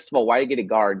first of all, why get a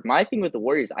guard? My thing with the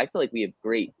Warriors, I feel like we have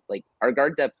great our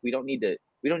guard depth. We don't need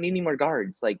any more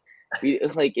guards. Dante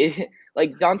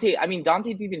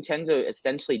DiVincenzo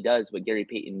essentially does what Gary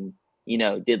Payton,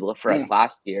 did for us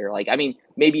last year.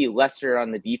 Maybe lesser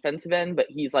on the defensive end, but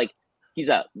he's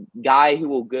a guy who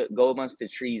will go amongst the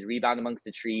trees, rebound amongst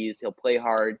the trees. He'll play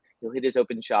hard. He'll hit his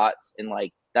open shots. And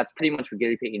that's pretty much what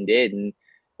Gary Payton did. And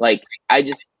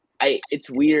it's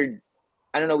weird.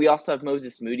 I don't know. We also have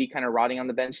Moses Moody kind of rotting on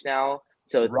the bench now.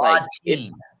 So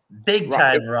it's big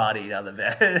time Roddy on the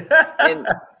bench. And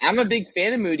I'm a big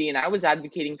fan of Moody, and I was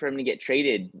advocating for him to get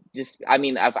traded. I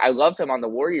love him on the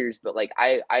Warriors, but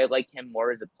I like him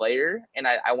more as a player, and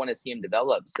I want to see him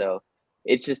develop. So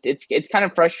it's kind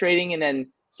of frustrating. And then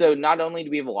so not only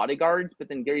do we have a lot of guards, but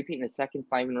then Gary Payton II's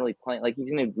not even really playing. He's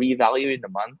going to reevaluate in a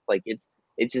month.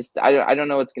 It's just I don't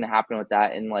know what's going to happen with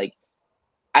that. And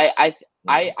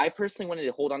I personally wanted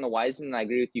to hold on to Wiseman, and I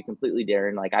agree with you completely,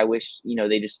 Darren. I wish,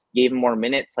 they just gave him more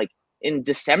minutes. In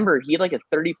December, he had a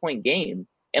 30-point game.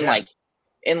 And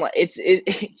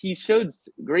he showed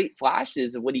great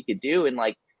flashes of what he could do. And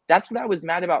that's what I was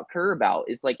mad about Kerr about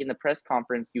is in the press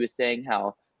conference, he was saying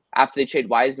how after they trade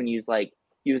Wiseman, he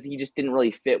was he just didn't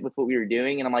really fit with what we were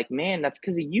doing. And I'm like, man, that's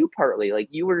because of you partly.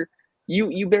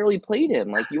 You barely played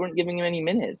him. You weren't giving him any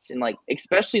minutes. And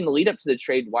especially in the lead up to the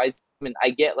trade, Wiseman, I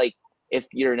get if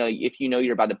you're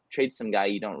about to trade some guy,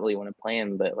 you don't really want to play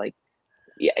him. But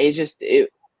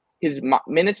his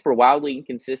minutes were wildly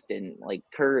inconsistent.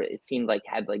 Kerr, it seemed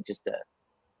had he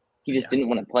just didn't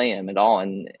want to play him at all.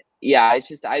 And yeah, it's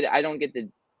just I don't get the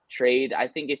trade. I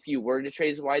think if you were to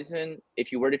trade Wiseman,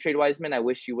 I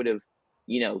wish you would have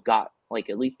got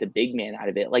at least a big man out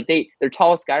of it. Their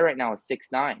tallest guy right now is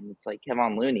 6'9". It's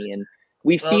Kevon Looney, and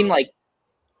we've seen I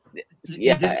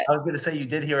was going to say, you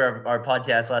did hear our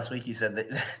podcast last week. You said that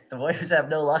the Warriors have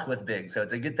no luck with big, so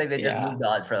it's a good thing they just moved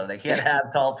on from. They can't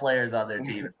have tall players on their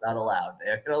team. It's not allowed. They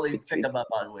can only pick them up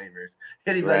on waivers.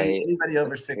 Anybody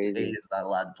over 6'8" is not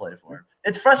allowed to play for him.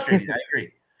 It's frustrating. I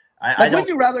agree. Wouldn't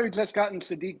you rather have just gotten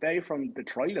Sadiq Bey from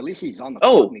Detroit? At least he's on the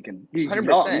court and he's 100%.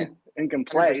 Young and can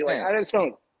play. 100%. I just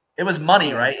don't. It was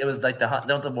money, right? It was like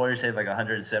don't the Warriors save like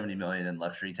 $170 million in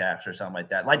luxury tax or something like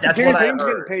that? Like that's what I heard.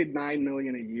 Getting paid $9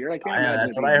 million a year. I can't imagine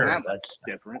that's what I heard. That's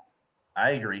different.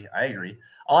 I agree.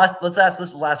 Let's ask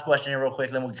this last question here real quick,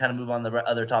 then we'll kind of move on to the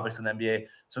other topics in the NBA.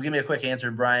 So give me a quick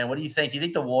answer, Brian. What do you think? Do you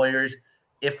think the Warriors,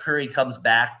 if Curry comes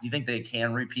back, do you think they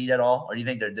can repeat at all, or do you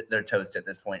think they're toast at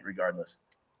this point, regardless?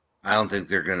 I don't think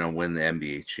they're going to win the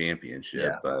NBA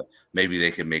championship, but maybe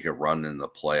they can make a run in the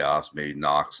playoffs, maybe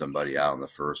knock somebody out in the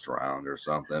first round or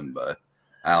something. But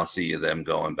I don't see them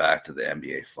going back to the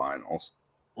NBA finals.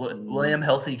 William,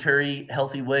 healthy Curry,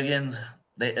 healthy Wiggins,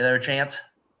 they're a chance?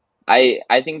 I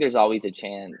think there's always a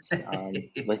chance.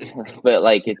 But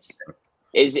like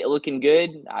is it looking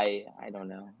good? I don't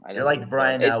know. You're like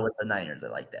Brian now with the Niners. I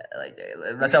like that.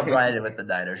 That's how Brian did with the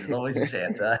Niners. There's always a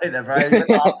chance. Brian's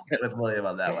opposite with William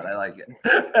on that one. I like it.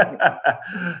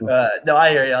 No, I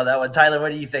hear you on that one. Tyler,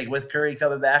 what do you think with Curry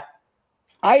coming back?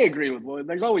 I agree with William.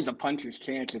 There's always a puncher's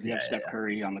chance if you have Steph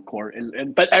Curry on the court.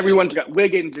 But everyone's got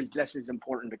Wiggins is just as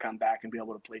important to come back and be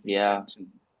able to play defense and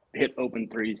hit open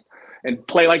threes and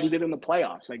play like he did in the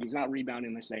playoffs. Like he's not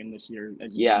rebounding the same this year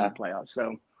as he did in the playoffs.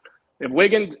 So if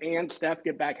Wiggins and Steph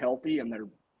get back healthy and they're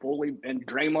fully and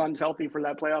Draymond's healthy for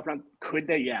that playoff run, could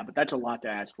they? Yeah, but that's a lot to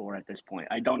ask for at this point.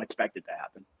 I don't expect it to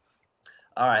happen.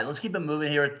 All right, let's keep it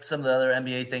moving here with some of the other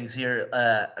NBA things here.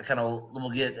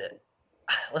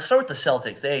 Let's start with the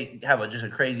Celtics. They have just a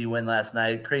crazy win last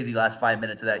night, crazy last 5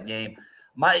 minutes of that game.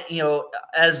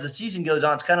 As the season goes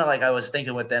on, it's kind of like I was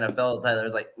thinking with the NFL, Tyler. It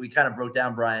was like we kind of broke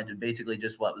down Brian to basically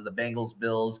just what was the Bengals,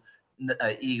 Bills,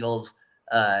 Eagles,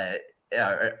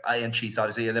 and Chiefs,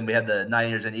 obviously, and then we had the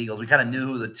Niners and Eagles. We kind of knew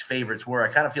who the favorites were.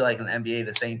 I kind of feel like in the NBA,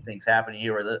 the same thing's happening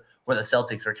here, where the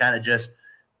Celtics are kind of just,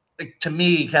 to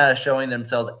me, kind of showing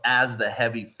themselves as the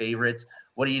heavy favorites.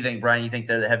 What do you think, Brian? You think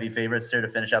they're the heavy favorites there to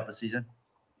finish out the season?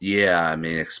 Yeah, I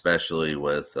mean, especially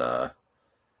with,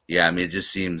 it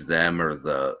just seems them or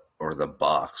the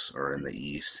Bucks are in the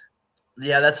East.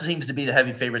 Yeah, that seems to be the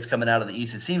heavy favorites coming out of the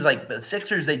East. It seems like the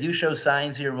Sixers, they do show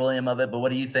signs here, William, of it. But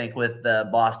what do you think with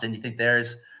Boston? Do you think they're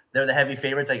the heavy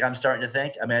favorites? Like I'm starting to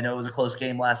think. I mean, I know it was a close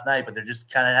game last night, but they're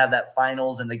just kind of have that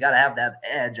finals, and they got to have that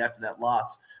edge after that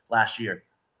loss last year.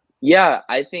 Yeah,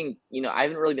 I think, I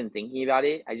haven't really been thinking about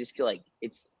it. I just feel like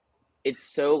it's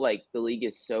so like the league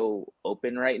is so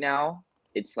open right now.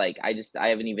 It's like I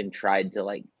haven't even tried to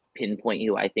like pinpoint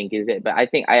who I think is it. But I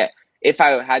think if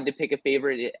I had to pick a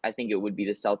favorite, I think it would be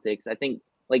the Celtics. I think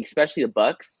like especially the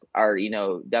Bucks are,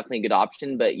 definitely a good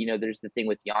option. But, there's the thing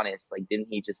with Giannis. Like,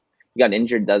 he got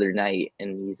injured the other night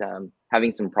and he's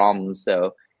having some problems.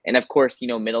 So, and of course,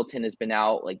 Middleton has been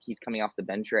out. Like he's coming off the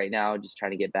bench right now, just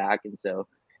trying to get back. And so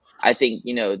I think,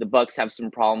 the Bucks have some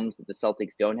problems that the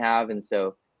Celtics don't have. And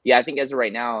so, yeah, I think as of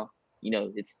right now,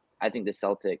 I think the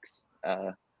Celtics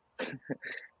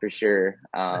for sure.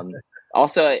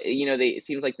 Also, it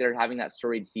seems like they're having that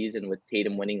storied season with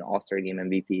Tatum winning the All-Star Game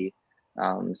MVP.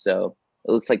 So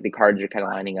it looks like the cards are kind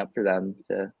of lining up for them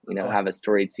to, have a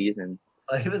storied season.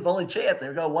 He was the only chance. They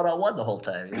were going one-on-one the whole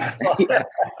time.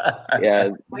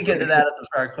 Yeah. We get to that at the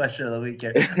first question of the week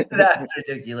here. That's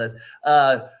ridiculous.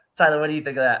 Tyler, what do you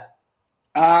think of that?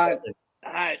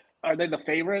 Are they the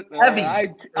favorite? Heavy.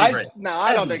 I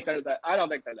don't think they're that. I don't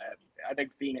think they're that heavy. I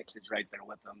think Phoenix is right there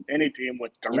with them. Any team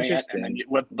with Durant and then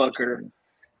with Booker.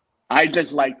 I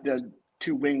just like the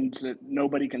two wings that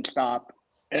nobody can stop,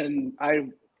 and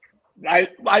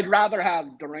I'd rather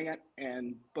have Durant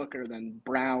and Booker than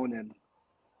Brown and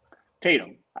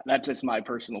Tatum. That's just my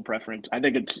personal preference. I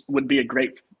think it would be a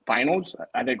great finals.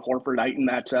 I think Horford-Ayton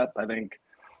match up. I think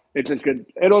it's just good.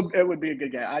 It would be a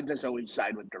good game. I just always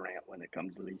side with Durant when it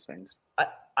comes to these things.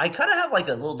 I kind of have like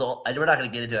a little. We're not going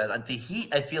to get into it. The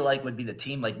Heat, I feel like, would be the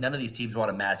team. Like none of these teams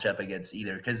want to match up against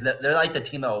either because they're like the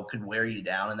team that could wear you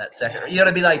down in that second. You got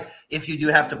to be like if you do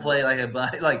have to play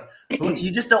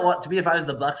you just don't want to be. If I was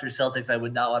the Bucks or Celtics, I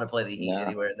would not want to play the Heat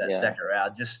anywhere in that second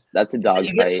round. Just that's a dog.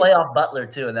 You get playoff Butler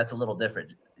too, and that's a little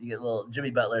different. You get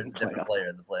Jimmy Butler is a different player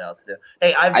in the playoffs too.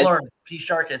 Hey, I've learned. P.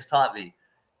 Shark has taught me.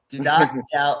 Do not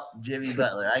doubt Jimmy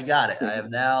Butler. I got it. I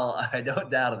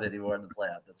don't doubt him anymore in the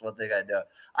playoffs. That's one thing I know.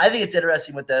 I think it's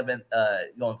interesting with them and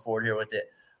going forward here with it.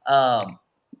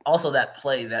 Also,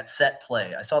 that set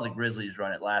play. I saw the Grizzlies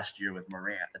run it last year with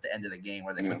Morant at the end of the game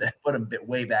where they put him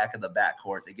way back in the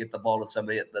backcourt. They get the ball to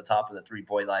somebody at the top of the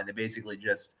 3-point line. They basically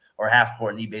or half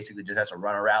court, and he basically just has to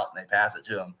run a route and they pass it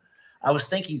to him. I was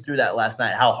thinking through that last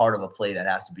night, how hard of a play that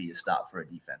has to be to stop for a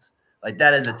defense. Like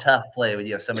that is a tough play when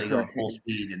you have somebody going full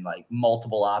speed and like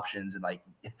multiple options and like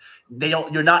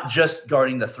you're not just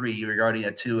guarding the 3, you're guarding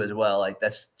a 2 as well. Like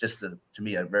that's just to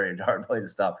me a very hard play to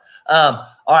stop. All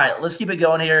right, let's keep it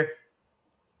going here.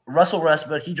 Russell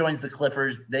Westbrook, he joins the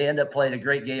Clippers. They end up playing a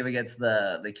great game against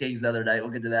the Kings the other night.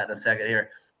 We'll get to that in a second here.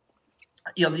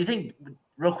 Do you think,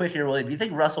 real quick here, Willie, do you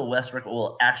think Russell Westbrook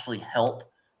will actually help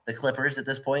the Clippers at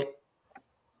this point?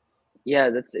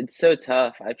 Yeah, it's so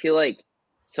tough. I feel like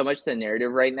so much the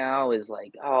narrative right now is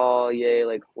like, oh yay,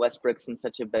 like Westbrook's in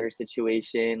such a better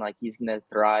situation, like he's gonna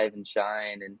thrive and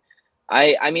shine. And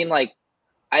I mean, like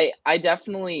I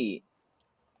definitely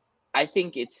I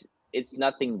think it's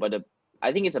nothing but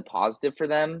I think it's a positive for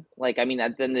them. Like, I mean,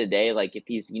 at the end of the day, like if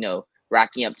he's,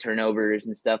 racking up turnovers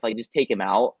and stuff, like just take him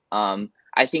out.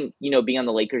 I think, being on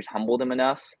the Lakers humbled him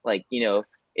enough. Like,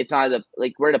 it's not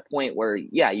we're at a point where,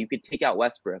 yeah, you could take out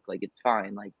Westbrook, like it's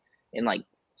fine. Like, and like,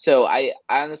 so I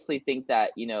honestly think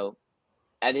that,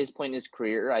 at his point in his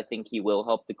career, I think he will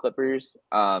help the Clippers.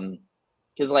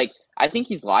 Cause like, I think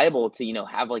he's liable to,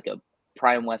 have like a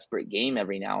prime Westbrook game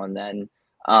every now and then.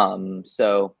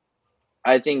 So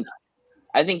I think,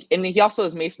 and he also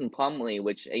has Mason Plumlee,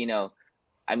 which,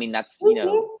 I mean, that's, I mean,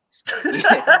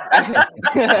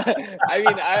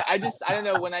 I don't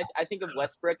know, when I think of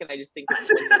Westbrook and I just think of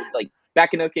when he was like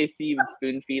back in OKC with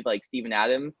spoon feed like Steven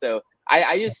Adams. So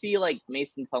I just see like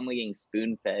Mason Plumlee getting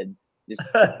spoon fed. Just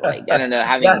like, I don't know,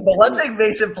 having the one thing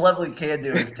Mason Plumlee can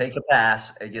do is take a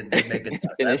pass and make it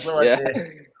finish. That's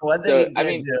the one thing he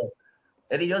can do.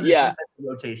 And he does defensive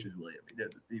rotations, William. He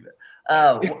does it, even.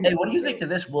 Hey, what do you think to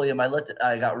this, William? I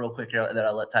got real quick here, and then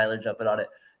I'll let Tyler jump in on it.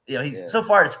 So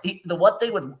far, the one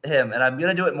thing with him, and I'm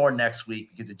going to do it more next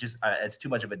week because it's too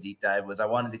much of a deep dive, was I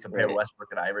wanted to compare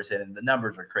Westbrook and Iverson, and the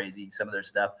numbers are crazy, some of their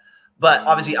stuff. But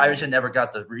obviously, Iverson never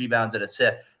got the rebounds and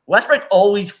assists. Westbrook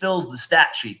always fills the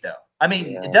stat sheet, though. I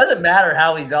mean, it doesn't matter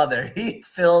how he's on there. He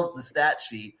fills the stat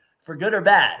sheet for good or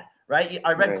bad, right?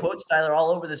 I read quotes, Tyler,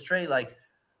 all over this trade, like,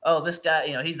 oh, this guy,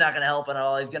 he's not going to help at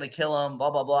all. He's going to kill him,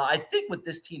 blah, blah, blah. I think with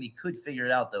this team, he could figure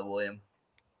it out, though, William.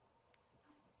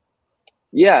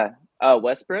 Yeah.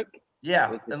 Westbrook.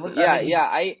 Yeah.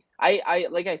 I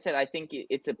like I said, I think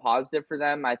it's a positive for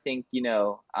them. I think,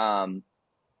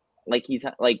 like he's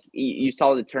like you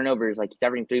saw the turnovers, like he's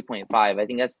averaging 3.5. I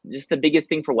think that's just the biggest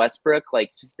thing for Westbrook,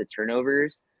 like just the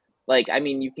turnovers. Like, I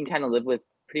mean, you can kind of live with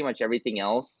pretty much everything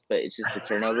else, but it's just the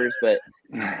turnovers. But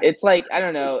it's like, I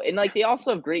don't know. And like they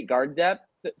also have great guard depth.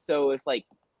 So if like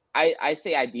I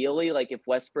say ideally, like if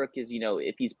Westbrook is,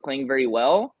 if he's playing very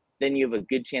well, then you have a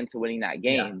good chance of winning that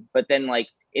game. Yeah. But then like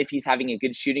if he's having a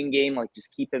good shooting game, like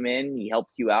just keep him in, he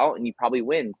helps you out and you probably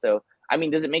win. So I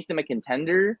mean, does it make them a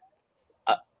contender?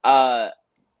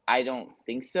 I don't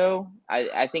think so.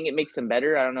 I think it makes them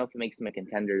better. I don't know if it makes them a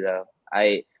contender though.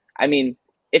 I mean,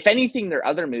 if anything, their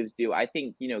other moves do. I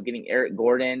think, getting Eric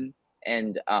Gordon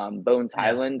and Bones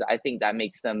Highland, I think that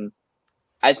makes them,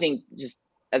 I think just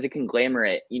as a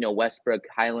conglomerate, Westbrook,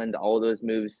 Highland, all of those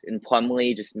moves, and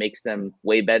Plumlee just makes them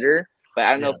way better. But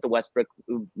I don't know if the Westbrook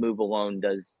move alone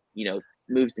does,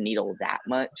 moves the needle that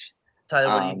much.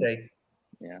 Tyler, what do you think?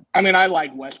 Yeah, I mean, I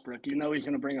like Westbrook. He's going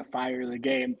to bring a fire to the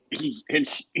game. He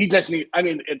just needs. I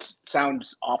mean, it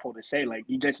sounds awful to say, like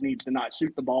he just needs to not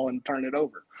shoot the ball and turn it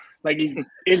over. Like he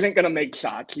isn't going to make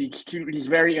shots. He's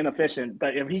very inefficient.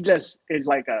 But if he just is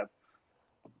like a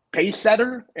pace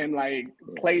setter and like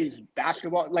plays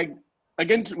basketball, like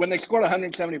against when they scored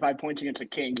 175 points against the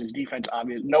Kings, his defense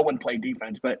obviously no one played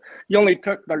defense, but he only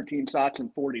took 13 shots in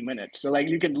 40 minutes. So like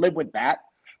you can live with that.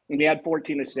 And he had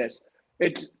 14 assists.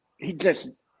 He just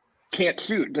can't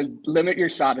shoot. Just limit your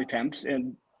shot attempts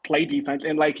and play defense.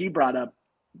 And like he brought up,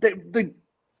 the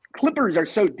Clippers are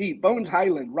so deep. Bones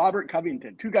Highland, Robert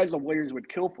Covington, two guys the Warriors would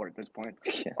kill for at this point,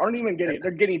 aren't even getting.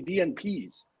 They're getting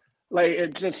DNPs. Like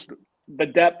it's just the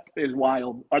depth is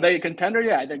wild. Are they a contender?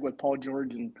 Yeah, I think with Paul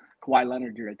George and Kawhi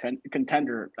Leonard, you're a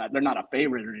contender. They're not a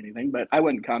favorite or anything, but I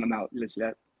wouldn't count them out just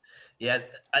yet. Yeah,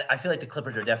 I feel like the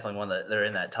Clippers are definitely one that they're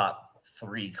in that top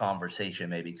 3 conversation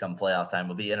maybe come playoff time.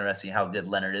 Will be interesting how good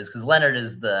Leonard is, because Leonard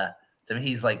is to me,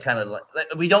 he's like kind of like,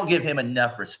 we don't give him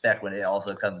enough respect when it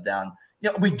also comes down.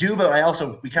 We do, but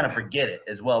we kind of forget it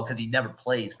as well because he never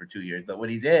plays for 2 years. But when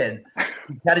he's in,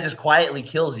 he kind of just quietly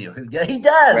kills you. He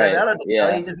does. Right. I don't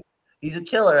know. He's a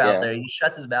killer out there. He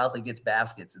shuts his mouth and gets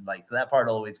baskets, and so that part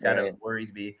always kind of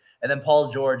worries me. And then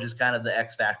Paul George is kind of the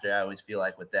X factor I always feel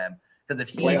like with them, because if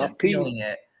he's feeling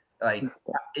it, like,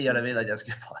 you know what I mean? Like, that's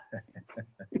good.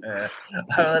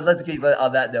 Let's keep it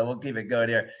on that note. We'll keep it going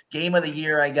here. Game of the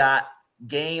year, I got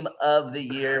game of the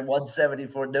year,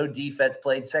 174. No defense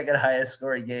played, second highest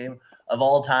scoring game of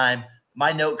all time.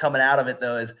 My note coming out of it,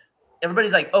 though, is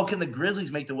everybody's like, oh, can the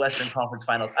Grizzlies make the Western Conference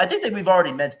Finals? I think that we've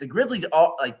already mentioned the Grizzlies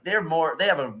are like, they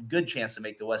have a good chance to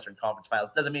make the Western Conference Finals.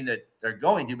 Doesn't mean that they're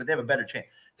going to, but they have a better chance.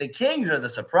 The Kings are the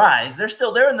surprise.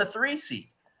 They're in the 3 seed.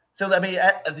 So I mean,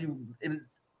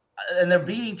 and they're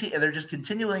beating. They're just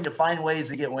continuing to find ways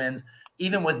to get wins,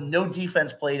 even with no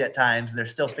defense played at times. They're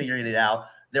still figuring it out.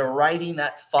 They're riding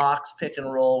that Fox pick and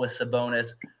roll with Sabonis,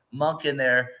 Monk in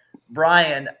there.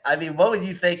 Brian, I mean, what would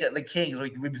you think of the Kings?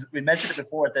 We mentioned it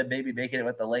before that maybe making it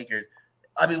with the Lakers.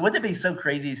 I mean, wouldn't it be so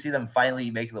crazy to see them finally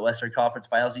making the Western Conference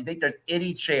Finals? Do you think there's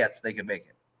any chance they could make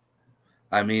it?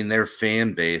 I mean, their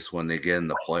fan base when they get in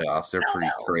the playoffs, they're pretty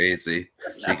crazy.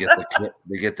 They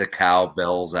get the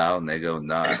cowbells out and they go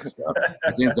nuts. So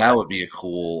I think that would be a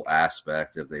cool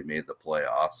aspect if they made the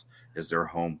playoffs. Is their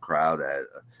home crowd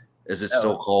is it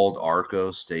still called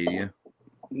Arco Stadium?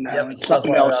 No, it's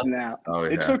something else now. Oh,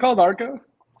 yeah. It's still called Arco?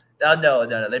 No.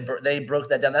 They broke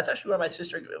that down. That's actually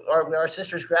where our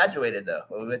sisters graduated, though.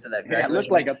 When we went to that graduation. Yeah, it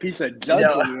looked like a piece of junk.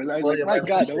 My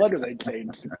God, no wonder they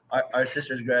changed. Our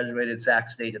sisters graduated Sac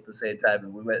State at the same time,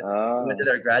 and we went to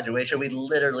their graduation. We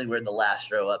literally were in the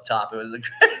last row up top. It was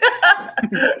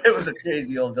a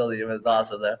crazy old building. It was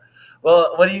awesome there.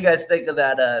 Well, what do you guys think of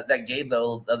that game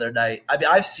though the other night? I mean,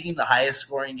 I've seen the highest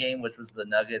scoring game, which was the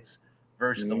Nuggets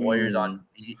versus the Warriors on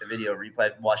video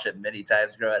replay. I've watched it many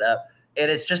times growing up. And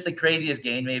it's just the craziest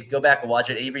game. Maybe go back and watch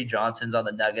it. Avery Johnson's on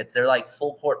the Nuggets. They're like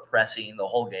full court pressing the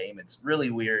whole game. It's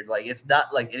really weird. Like it's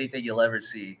not like anything you'll ever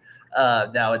see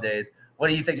nowadays. What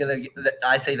do you think of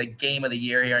the game of the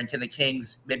year here? And can the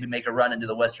Kings maybe make a run into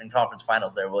the Western Conference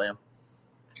Finals there, William?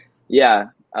 Yeah.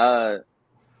 For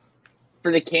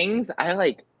the Kings, I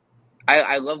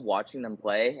love watching them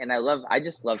play, and I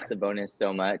just love Sabonis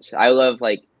so much.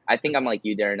 I think I'm like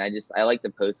you, Darren. I like the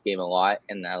post game a lot,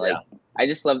 and I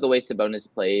just love the way Sabonis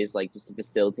plays, like just a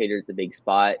facilitator at the big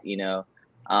spot,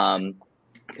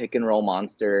 pick and roll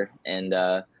monster. And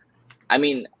I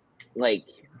mean, like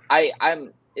I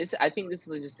think this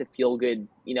is just a feel good.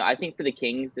 I think for the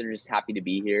Kings, they're just happy to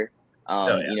be here.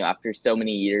 After so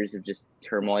many years of just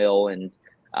turmoil and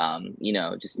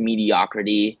just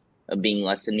mediocrity of being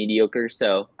less than mediocre.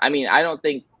 So I mean, I don't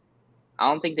think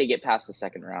they get past the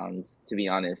second round, to be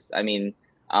honest. I mean,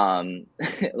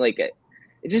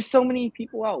 it's just so many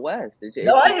people out west. I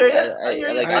hear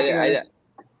you.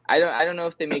 I don't know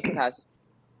if they make it past.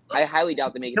 I highly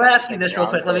doubt they make it. Can I ask you this real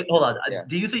quick? Hold on. Yeah.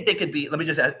 Do you think they could beat? Let me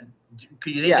just ask.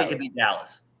 Do you think they could beat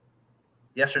Dallas?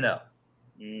 Yes or no?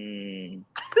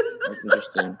 That's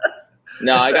interesting.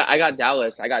 No, I got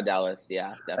Dallas.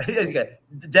 Yeah, definitely. Okay.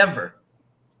 Denver.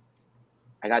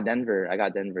 I got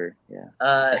Denver.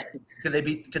 Yeah. Could they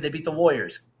beat the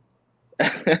Warriors?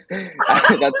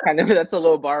 That's a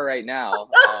low bar right now.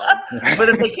 But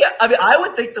if they can't, I mean, I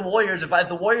would think the Warriors. If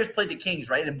the Warriors played the Kings,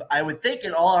 right? And I would think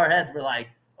in all our heads we're like,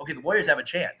 okay, the Warriors have a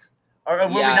chance. Or will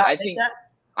we not think that?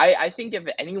 I think if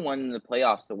anyone in the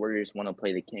playoffs, the Warriors want to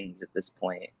play the Kings at this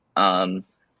point.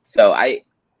 So I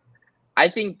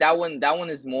think that one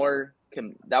is more.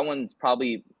 That one's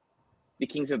probably the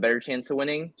Kings have a better chance of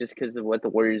winning just because of what the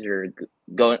Warriors are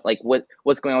going. Like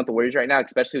what's going on with the Warriors right now,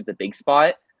 especially with the big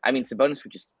spot. I mean, Sabonis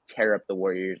would just tear up the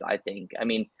Warriors, I think. I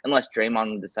mean, unless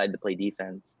Draymond would decide to play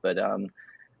defense. But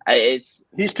he's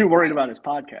too worried about his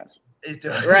podcast. He's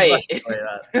too right.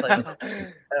 But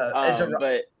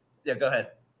yeah, go ahead.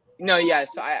 No, yeah.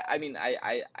 So I mean,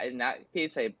 I in that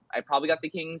case, I probably got the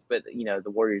Kings, but the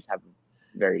Warriors have a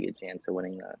very good chance of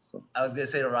winning that. So. I was gonna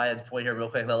say to Ryan's point here real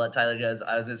quick. I'll let Tyler go.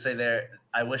 I was gonna say there.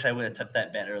 I wish I would have took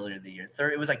that bet earlier in the year.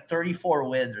 It was like 34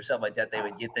 wins or something like that they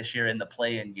would get this year in the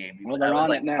play-in game. Well, they're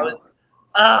on it now.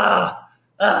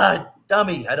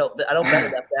 Dummy! I don't bet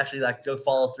enough to actually go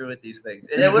follow through with these things.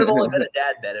 And it would have only been a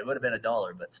dad bet. It would have been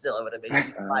 $1, but still, it would have made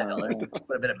 $5. It would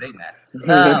have been a Big Mac.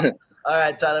 All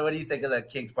right, Tyler, what do you think of the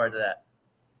Kings part of that?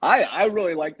 I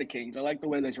really like the Kings. I like the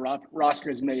way this roster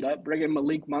is made up. Bringing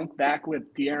Malik Monk back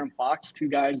with De'Aaron Fox, two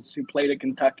guys who played at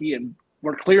Kentucky and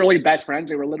were clearly best friends.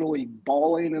 They were literally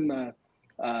bawling in the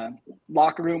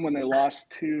locker room when they lost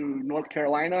to North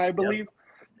Carolina, I believe.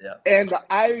 Yeah. And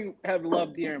I have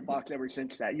loved De'Aaron Fox ever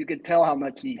since that. You could tell how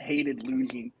much he hated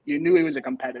losing. You knew he was a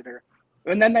competitor.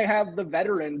 And then they have the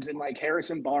veterans and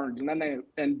Harrison Barnes, and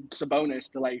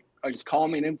Sabonis to as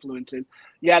calming influences.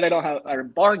 Yeah, they don't have, or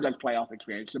Barnes has playoff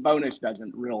experience. Sabonis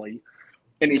doesn't really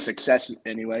any success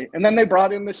anyway. And then they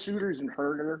brought in the shooters and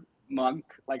Herder, Monk,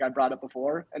 like I brought up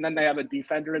before. And then they have a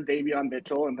defender in Davion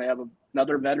Mitchell, and they have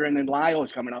another veteran in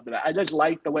Lyles coming off of that. I just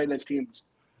like the way this team's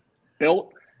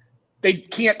built. They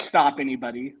can't stop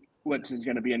anybody, which is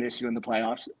going to be an issue in the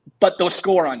playoffs, but they'll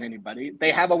score on anybody.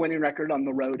 They have a winning record on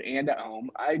the road and at home.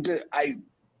 I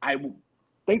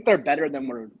think they're better than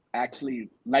we're actually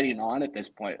letting on at this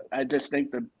point. I just think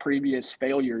the previous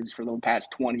failures for the past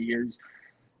 20 years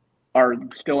are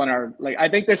still in our I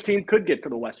think this team could get to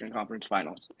the Western Conference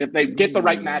Finals if they get the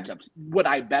right matchups. Would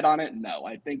I bet on it? No.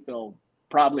 I think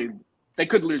they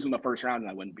could lose in the first round,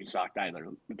 and I wouldn't be shocked either.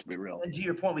 To be real. And to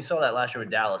your point, we saw that last year with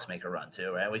Dallas make a run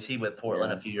too, right? We see with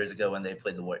Portland a few years ago when they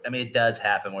played the Warriors. I mean, it does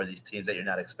happen where these teams that you're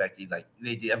not expecting,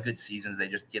 they do have good seasons, they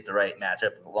just get the right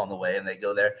matchup along the way and they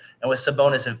go there. And with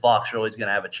Sabonis and Fox, you're always going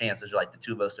to have a chance. Those are the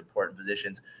two most important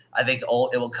positions. I think it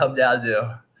will come down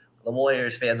to the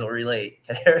Warriors fans will relate.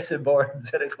 Can Harrison Barnes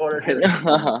in a corner? And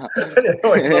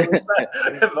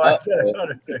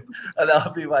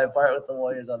that'll be my part with the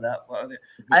Warriors on that part.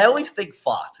 I always think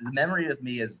Fox. His memory with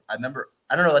me is I don't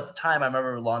know, at the time I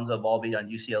remember Lonzo Ball being on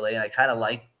UCLA and I kind of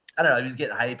I don't know, he was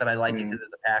getting hype and I liked it because it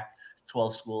was a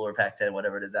Pac-12 school or Pac-10,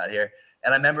 whatever it is out here.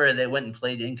 And I remember they went and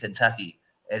played in Kentucky.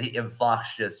 And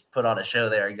Fox just put on a show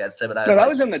there against him. And that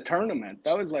was in the tournament.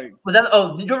 That was was that?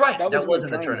 Oh, you're right. That was in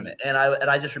the tournament. And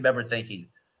I just remember thinking,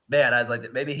 man, I was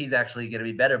like, maybe he's actually going to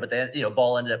be better. But then,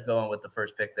 Ball ended up going with the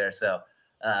first pick there. So,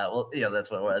 that's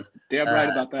what it was. Damn right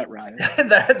about that, Ryan.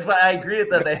 That's why I agree with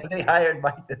them. They hired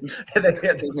Mike and they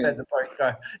had to defend the park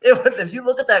car. If you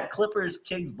look at that Clippers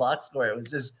Kings box score,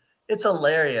 it's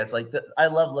hilarious. I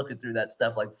love looking through that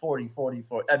stuff, 40,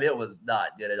 44. I mean, it was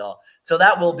not good at all. So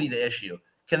that will be the issue.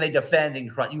 Can they defend in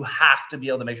front? You have to be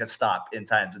able to make a stop in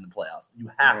times in the playoffs. You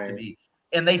have to be.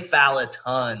 And they foul a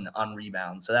ton on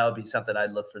rebounds. So that would be something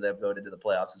I'd look for them going into the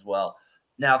playoffs as well.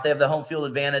 Now, if they have the home field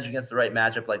advantage against the right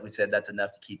matchup, like we said, that's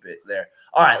enough to keep it there.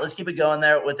 All right, let's keep it going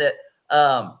there with it.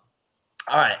 All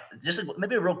right, just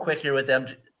maybe real quick here with them.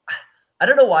 I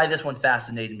don't know why this one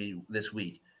fascinated me this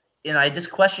week. And I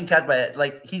just questioned Cat by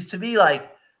it. He's to me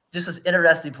just this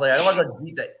interesting player. I don't want to go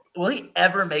deep. Will he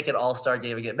ever make an all-star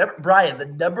game again? Remember, Brian, the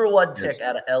number one pick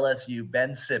out of LSU,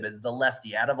 Ben Simmons, the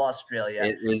lefty out of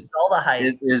Australia. All the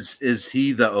hype. Is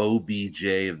he the OBJ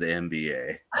of the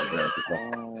NBA?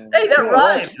 Hey, that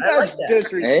rhymed. I like that.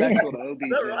 Disrespectful to OBJ.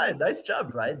 That rhymed. Nice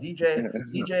job, Brian.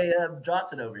 DJ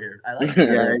Johnson over here. I like it.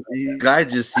 Yeah, the guy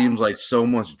just seems like so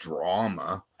much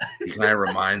drama. He kind of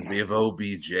reminds me of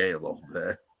OBJ a little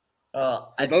bit.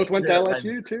 They both went to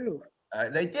LSU, too.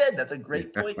 They did. That's a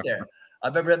great point there. I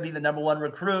remember him being the number one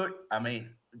recruit. I mean,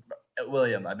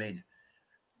 William,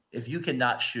 if you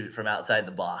cannot shoot from outside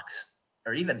the box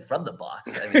or even from the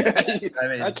box,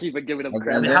 I keep it giving him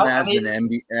credit. As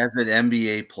an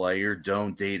NBA player,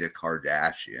 don't date a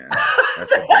Kardashian.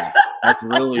 That's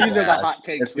really bad.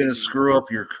 It's going to screw up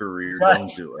your career. Right,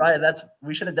 don't do it. Right.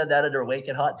 We should have done that under Wake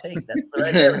and Hot Take. That's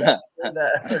right there.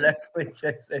 For next week.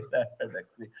 Say that for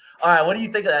next week. All right. What do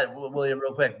you think of that, William?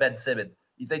 Real quick, Ben Simmons.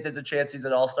 You think there's a chance he's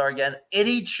an all-star again?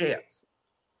 Any chance?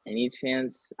 Any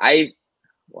chance?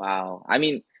 Wow. I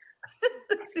think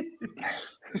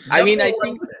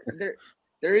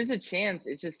there is a chance.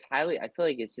 It's just I feel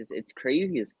like it's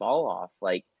crazy as fall off.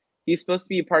 He's supposed to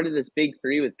be a part of this big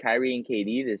three with Kyrie and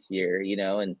KD this year,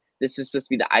 and this is supposed to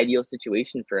be the ideal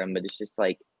situation for him, but it's just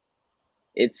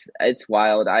it's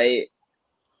wild. I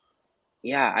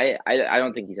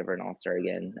don't think he's ever an all-star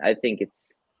again. I think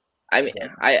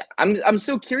I'm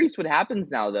so curious what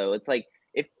happens now though. It's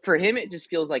if for him it just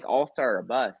feels like all-star or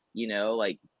bust,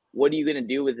 what are you gonna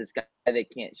do with this guy that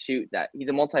can't shoot? That he's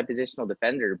a multi-positional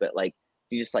defender, but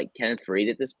he's just Kenneth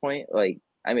Faried at this point.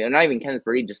 I'm not even Kenneth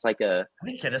Faried, just I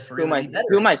think Kenneth Faried.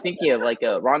 Who am I thinking of? A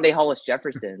Rondé Hollis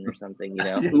Jefferson or something,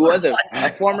 who was a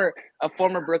former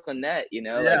Brooklyn Net,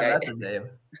 that's a name.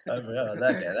 I forgot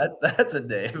that guy. That's a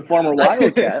name. Former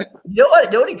Wildcat. You know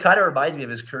what he kind of reminds me of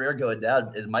his career going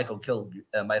down is Michael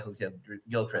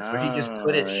Gilchrist, where he just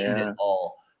couldn't shoot it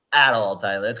at all,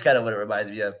 Tyler. That's kind of what it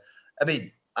reminds me of.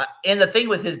 And the thing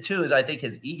with his too is I think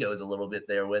his ego is a little bit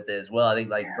there with it as well. I think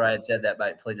Brian said that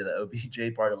might play to the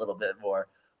OBJ part a little bit more.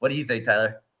 What do you think,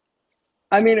 Tyler?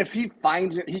 If he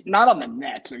finds it, not on the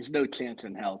Nets, there's no chance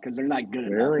in hell because they're not good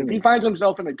enough. If he finds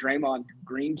himself in a Draymond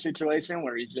Green situation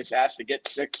where he's just asked to get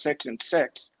 6, 6, and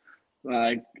 6,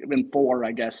 even 4,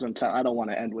 I guess. I don't want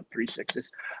to end with 3 6s.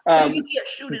 He can't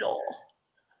shoot it all.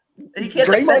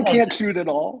 Draymond can't shoot at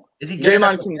all.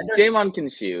 Draymond can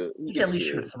shoot. He can at least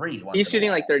shoot 3. He's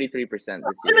shooting 33% this year.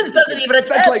 Simmons doesn't even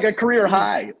attempt. That's a career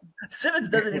high. Simmons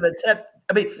doesn't even attempt.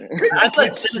 I feel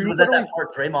like Simmons was at that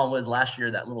part Draymond was last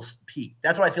year, that little peak.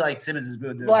 That's what I feel like Simmons is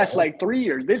going to do. Last 3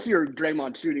 years. This year,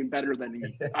 Draymond's shooting better than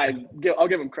I'll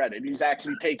give him credit. He's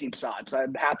actually taking shots.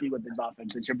 I'm happy with his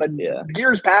offense this year. But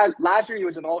years past, last year he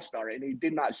was an all-star and he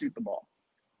did not shoot the ball.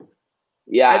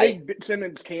 Yeah, I think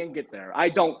Simmons can get there. I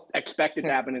don't expect it to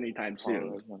happen anytime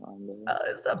soon.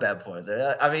 It's not a bad point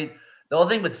there. The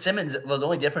only thing with Simmons, well, the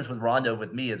only difference with Rondo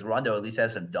with me is Rondo at least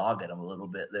has some dog in him a little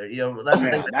bit there. That's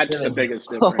the thing. That's Simmons. the biggest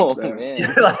difference there. Man.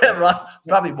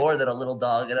 Probably more than a little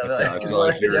dog. I feel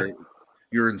like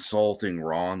you're insulting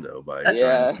Rondo by trying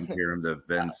to compare him to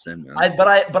Ben Simmons.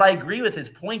 But I agree with his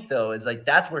point though. Is like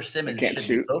that's where Simmons should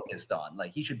be focused on.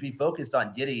 Like he should be focused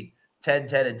on getting 10,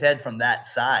 10, and 10 from that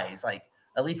size. Like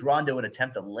at least Rondo would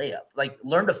attempt a layup. Like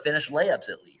learn to finish layups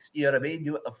at least. You know what I mean?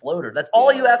 Do a floater. That's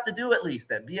all you have to do at least.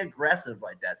 Then be aggressive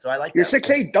like that. So I like. You're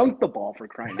 6'8", dunk the ball for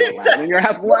crying out loud. When you're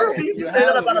athletic. You say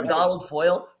that about a Donald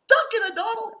Foyle. Dunking a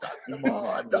Donald, dunk the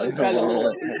ball. Dunk the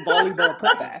ball. Volleyball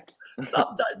putback.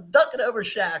 Stop dunking over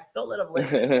Shaq. Don't let him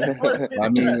live. I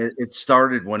mean, it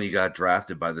started when he got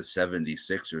drafted by the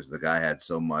 76ers. The guy had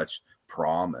so much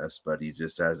promise, but he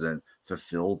just hasn't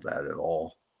fulfilled that at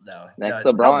all. No.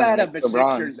 LeBron. How bad have the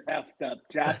Sixers effed up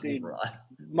drafting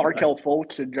Markelle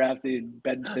Fultz and drafted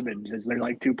Ben Simmons as their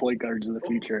like 2 point guards in the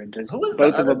future, and just both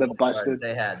of them have busted.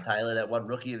 They had Tyler, that one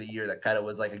rookie of the year that kind of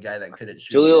was like a guy that couldn't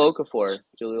shoot. Julio Okafor.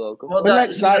 Well,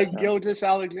 that side Gilgeous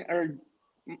Alexander or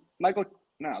Michael?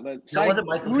 No, wasn't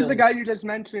Michael. Who's the guy you just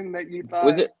mentioned that you thought?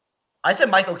 Was it? I said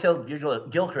Michael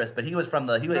Gilchrist, but he was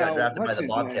got drafted by the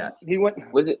Bobcats. He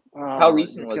went. Was it? How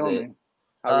recent was it?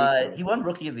 He won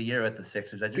Rookie of the Year with the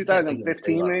Sixers. I just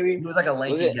 2015, maybe. He was like a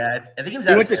lanky guy. I think he was.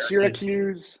 He went to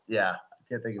Syracuse. Yeah, I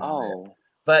can't think of his name.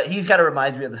 But he kind of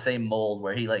reminds me of the same mold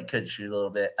where he like could shoot a little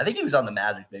bit. I think he was on the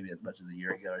Magic maybe as much as a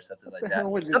year ago or something like that.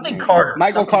 Something Carter.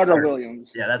 Michael Carter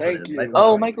Williams. Yeah, that's what it is.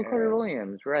 Michael Carter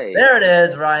Williams, right. There it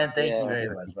is, Ryan. Thank you very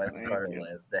much, Michael Carter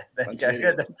Williams.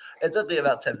 It took me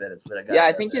about 10 minutes, but I got it.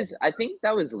 I think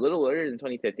that was a little earlier than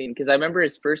 2015 because I remember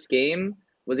his first game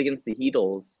was against the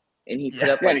Heatles and he put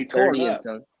up like 30 and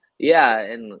something. Yeah,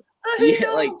 and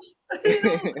like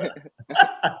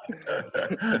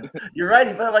you're right.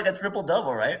 He put up like a triple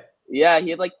double, right? Yeah,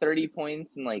 he had like 30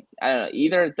 points and like I don't know,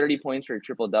 either 30 points for a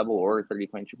triple double or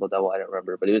 30-point triple double. I don't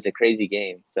remember, but it was a crazy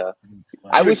game. So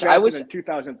I wish in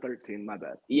 2013. My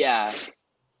bad. Yeah.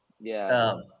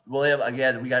 William,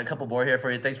 again, we got a couple more here for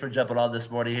you. Thanks for jumping on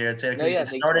this morning here. It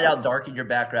started out dark in your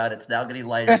background. It's now getting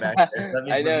lighter back there. So that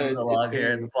means we're moving along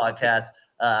here in the podcast.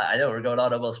 I know we're going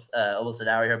on almost an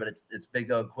hour here, but it's been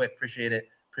going quick. Appreciate it.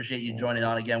 Appreciate you joining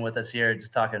on again with us here,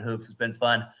 just talking hoops. It's been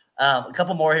fun. A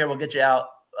couple more here. We'll get you out.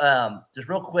 Just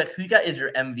real quick, who you got is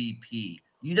your MVP?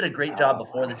 You did a great job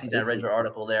before the season. I read your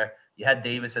article there. You had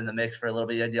Davis in the mix for a little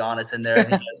bit. You had Giannis in there. I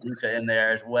think you had Luka in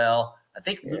there as well. I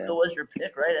think Luka was your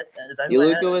pick, right?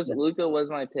 Luka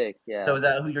was my pick. Yeah. So is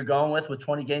that who you're going with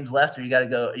 20 games left, or you got to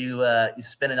go? You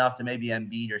spinning off to maybe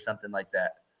Embiid or something like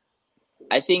that?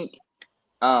 I think,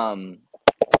 that's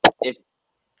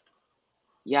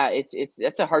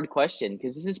a hard question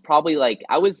because this is probably like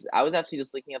I was actually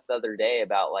just looking up the other day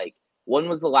about like when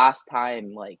was the last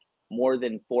time like more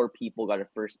than 4 people got a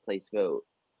first place vote,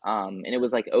 and it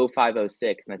was like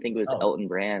 05-06, and I think it was Elton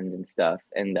Brand and stuff,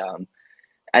 and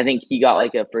I think he got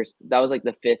like that was like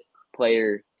the 5th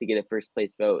player to get a first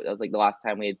place vote. That was like the last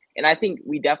time we had, and I think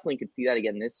we definitely could see that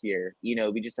again this year.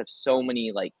 We just have so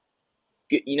many like,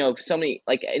 so many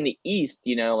like in the East,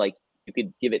 like you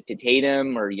could give it to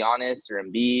Tatum or Giannis or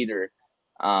Embiid or,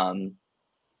 and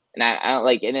I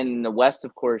like, and then in the West,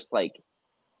 of course, like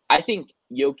I think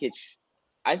Jokic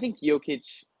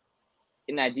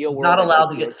in the ideal world. Not allowed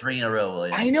to get 3 in a row,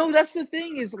 William. I know that's the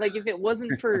thing is like if it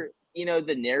wasn't for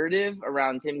the narrative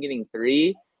around him getting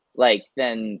 3, like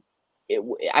then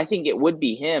I think it would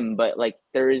be him, but like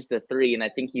there is the 3, and I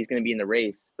think he's going to be in the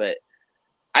race. But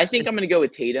I think I'm going to go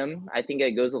with Tatum. I think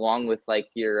it goes along with like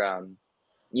your,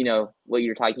 what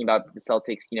you're talking about, the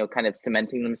Celtics, kind of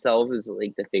cementing themselves as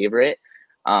like the favorite.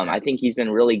 I think he's been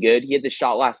really good. He had the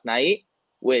shot last night,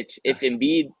 which if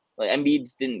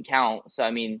Embiid's didn't count. So,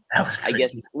 I mean, I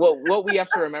guess what we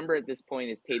have to remember at this point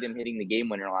is Tatum hitting the game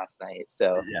winner last night.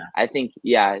 So I think,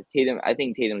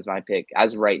 Tatum's my pick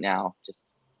as of right now. Just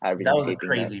everything. That was a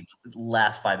crazy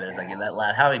last 5 minutes.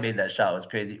 How he made that shot was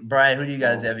crazy. Brian, who do you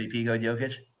guys MVP go?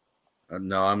 Jokic?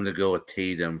 No, I'm going to go with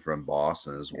Tatum from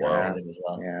Boston as well.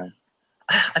 Yeah.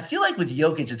 I feel like with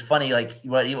Jokic, it's funny. Like,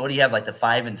 what do you have? Like the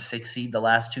 5 and 6 seed the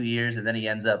last 2 years, and then he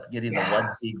ends up getting the 1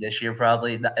 seed this year,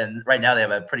 probably. And right now they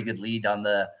have a pretty good lead on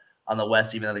the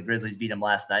West, even though the Grizzlies beat him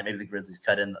last night. Maybe the Grizzlies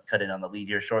cut in on the lead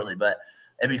here shortly, but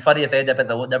it'd be funny if they end up at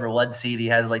the number 1 seed. He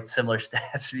has like similar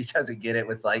stats, and he doesn't get it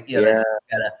with like kind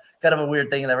of a weird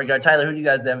thing in that regard. Tyler, who do you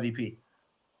guys the MVP?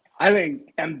 I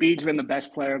think Embiid's been the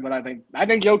best player, but I think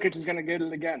Jokic is going to get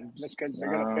it again just because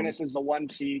they're going to finish as the 1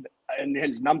 seed, and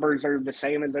his numbers are the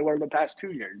same as they were the past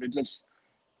 2 years.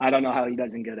 I don't know how he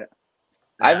doesn't get it.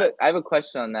 I have a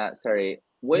question on that. Sorry,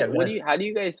 how do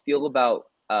you guys feel about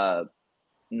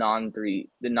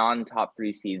non-top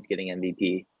 3 seeds getting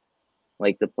MVP,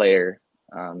 like the player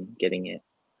getting it.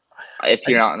 If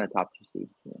you're not in the top 2 seed.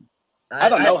 Yeah. I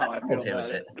don't know how I I'm feel okay about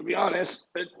with it, to be honest.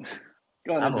 But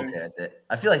go ahead, I'm okay with it.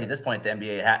 I feel like at this point, the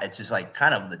NBA, it's just like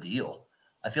kind of the deal.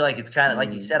 I feel like it's kind of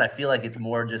like you said. I feel like it's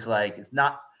more just like it's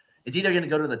not. It's either going to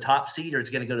go to the top seed or it's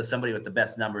going to go to somebody with the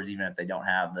best numbers, even if they don't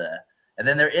have the. And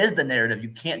then there is the narrative. You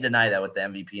can't deny that with the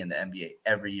MVP and the NBA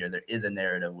every year. There is a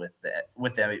narrative with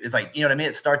them. It's like, you know what I mean?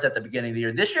 It starts at the beginning of the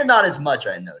year. This year, not as much,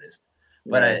 I noticed.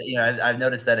 But Right. I've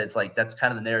noticed that it's like that's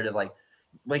kind of the narrative. Like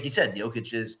you said,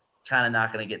 Jokic is kind of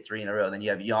not going to get 3 in a row. Then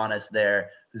you have Giannis there,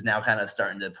 who's now kind of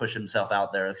starting to push himself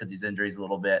out there because he's injuries a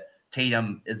little bit.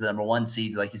 Tatum is the number 1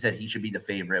 seed. Like you said, he should be the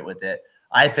favorite with it.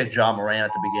 I picked John Moran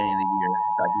at the beginning of the year.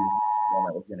 I thought he was the one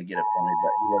that was going to get it for me,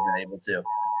 but he wasn't able to.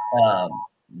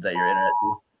 Is that your internet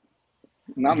too?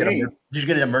 Not me. Did you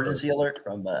get an emergency alert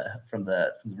from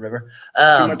the river?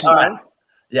 Too much all snow? right.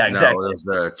 Yeah, exactly. No, it was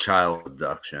a child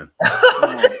abduction.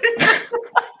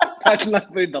 That's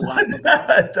nothing to laugh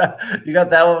about. You got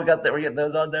that one. We getting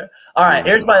those on there. All right.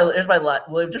 Here's my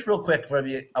William. Just real quick from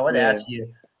you, I want to ask you,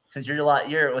 since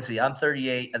let's see, I'm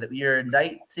 38. You're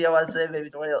 19. I want to say maybe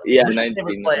 20. Yeah, Who's your 19,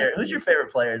 favorite player? 19. Who's your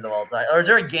favorite players of all time? Or is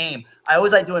there a game? I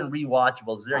always like doing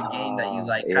rewatchables. Is there a game that you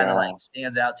like, kind of like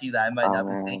stands out to you that I might not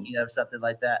be thinking of, something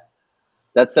like that?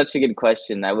 That's such a good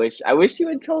question. I wish you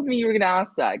had told me you were going to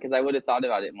ask that because I would have thought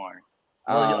about it more.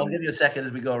 Well, I'll give you a second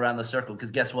as we go around the circle because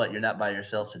guess what? You're not by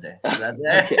yourself today. So that's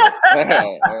okay.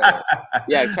 All right.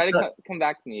 Yeah, try to come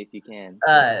back to me if you can.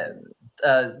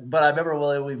 But I remember,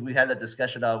 William, we had that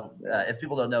discussion of if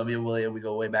people don't know me and William, we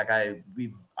go way back. I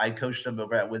coached him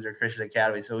over at Windsor Christian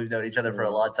Academy, so we've known each other for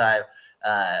a long time.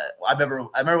 I remember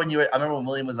when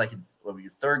William was like in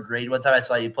your 3rd grade. One time I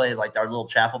saw you play like our little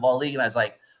chapel ball league, and I was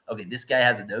like, okay, this guy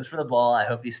has a nose for the ball. I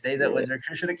hope he stays at Windsor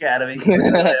Christian Academy.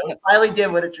 We finally did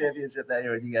win a championship that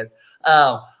year with you guys.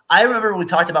 I remember we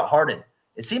talked about Harden.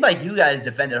 It seemed like you guys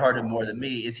defended Harden more than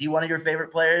me. Is he one of your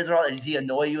favorite players, or does he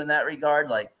annoy you in that regard?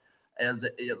 Like, is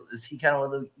he kind of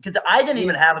one of those? Because I didn't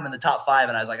even have him in the top 5,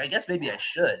 and I was like, I guess maybe I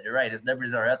should. You're right, his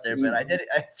numbers are up there, but I did.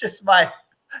 It's just my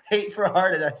hate for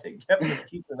Harden, I think,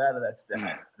 keeps him out of that stuff.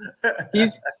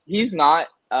 He's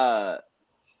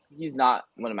not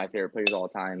one of my favorite players of all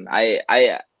time. I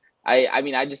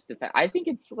mean, I just defend. I think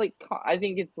it's like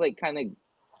kind of,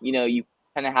 you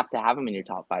kind of have to have him in your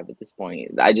top 5 at this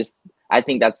point. I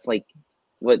think that's like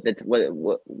what where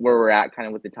we're at kind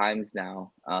of with the times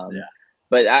now.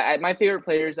 But my favorite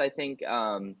players, I think,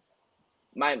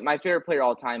 my favorite player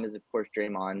all time is of course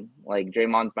Draymond. Like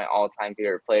Draymond's my all time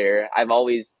favorite player. I've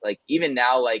always even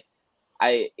now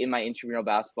in my intramural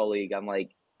basketball league, I'm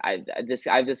like. I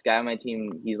have this guy on my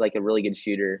team. He's like a really good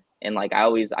shooter, and I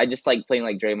just like playing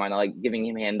like Draymond. I like giving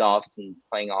him handoffs and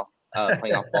playing off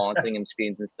ball and sending him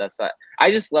screens and stuff. So I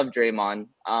just love Draymond.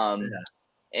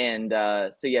 And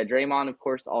so yeah, Draymond of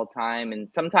course all time, and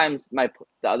sometimes my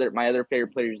other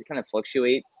favorite players, it kind of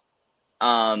fluctuates.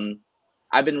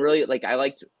 I've been really I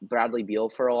liked Bradley Beal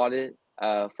for a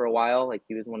while. Like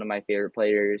he was one of my favorite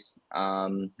players.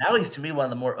 Now he's to me one of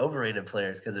the more overrated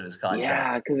players because of his contract.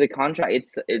 Yeah, because the contract,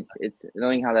 it's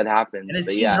knowing how that happens. And his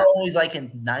teams are always like in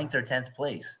 9th or 10th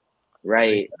place.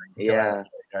 Right. Yeah.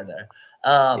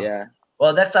 Yeah.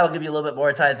 Well, next time I'll give you a little bit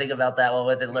more time to think about that one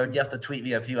with it. You have to tweet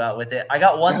me a few out with it. I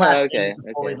got one last thing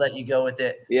before we let you go with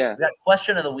it. Yeah. We got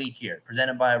question of the week here,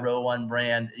 presented by Row One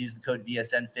Brand. Use the code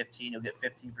VSN15. You'll get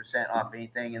 15% off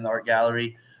anything in the art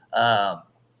gallery.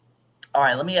 All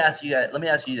right, let me ask you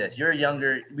this. You're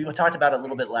younger. We talked about it a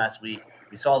little bit last week.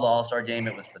 We saw the All-Star game.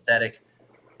 It was pathetic.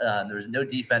 There was no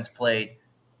defense played.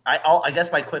 I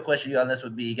guess my quick question to you on this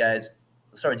would be, guys,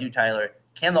 let's start with you, Tyler.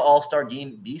 Can the All-Star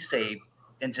game be saved?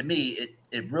 And to me,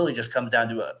 it really just comes down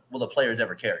to will the players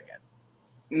ever care again?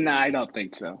 No, I don't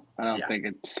think so. I don't think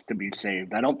it's to be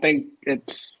saved. I don't think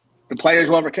it's the players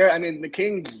will ever care. I mean, the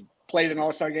Kings played an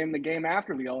All-Star game the game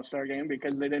after the All-Star game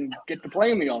because they didn't get to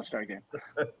play in the All-Star game.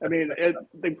 I mean,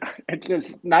 it's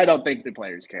just – I don't think the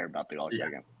players care about the All-Star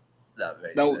game.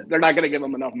 No, they're not going to give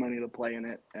them enough money to play in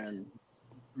it. And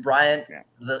Brian,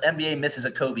 the NBA misses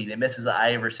a Kobe. They misses the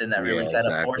Iverson that really kind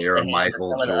of forced the hand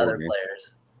for some of the other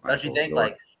players. Don't you think?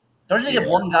 Don't you think if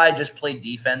one guy just played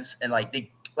defense and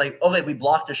okay, we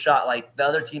blocked a shot, the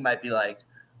other team might be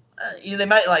they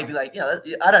might be I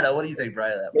don't know. What do you think,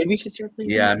 Brian? Maybe it's just your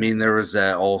opinion. Yeah, I mean, there was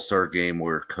that All-Star game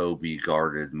where Kobe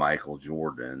guarded Michael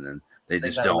Jordan, and they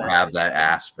just don't have that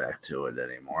aspect to it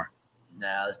anymore.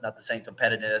 No, it's not the same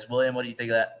competitiveness. William, what do you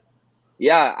think of that?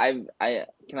 Yeah, I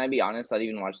can I be honest? I didn't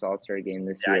even watch the All-Star game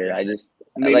this year. I just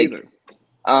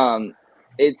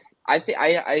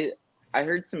I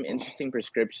heard some interesting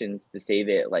prescriptions to save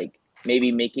it.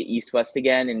 maybe make it East-West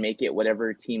again and make it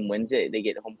whatever team wins it, they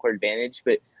get home court advantage.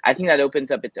 But I think that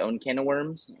opens up its own can of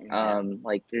worms.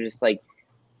 Like there's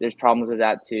problems with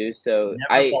that too. So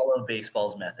Never follow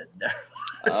baseball's method.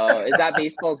 Is that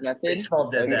baseball's method? Baseball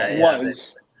did that. It Yeah,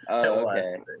 was. Oh,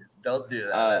 okay. Don't do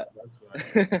that. That's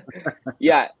fine.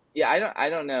 Yeah. I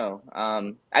don't know.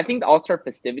 I think the All-Star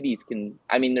festivities can.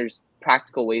 I mean, there's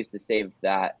practical ways to save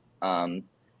that. I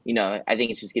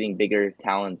think it's just getting bigger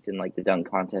talents in like the dunk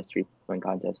contest, 3-point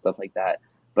contest, stuff like that.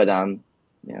 But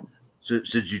yeah. So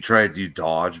should you try to do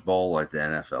dodgeball like the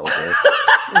NFL does?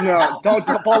 No, don't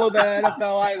follow the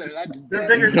NFL either. That's They're dead.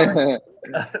 bigger targets.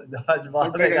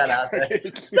 Dodgeball. They got out there.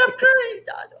 Steph Curry.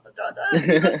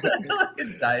 Dodgeball.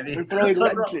 It's diving. We're throwing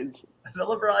wrenches.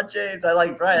 LeBron James. I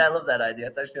love that idea.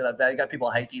 It's actually not bad. You got people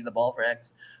hiking the ball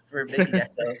for making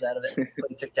XOs out of it,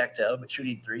 playing tic-tac-toe, but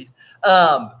shooting threes.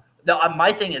 No,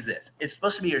 my thing is this. It's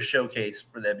supposed to be your showcase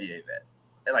for the NBA event.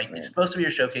 It's supposed to be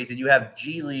your showcase, and you have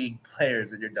G League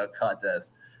players in your dunk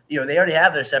contest. They already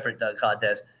have their separate dunk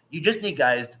contest. You just need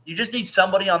guys. You just need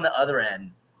somebody on the other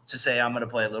end to say, I'm going to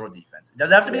play a little defense. It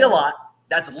doesn't have to be a lot.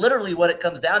 That's literally what it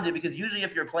comes down to, because usually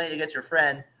if you're playing against your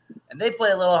friend and they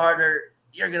play a little harder,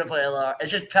 you're going to play a little.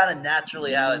 It's just kind of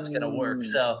naturally how it's going to work.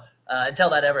 So until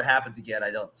that ever happens again,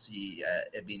 I don't see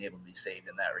it being able to be saved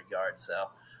in that regard. So,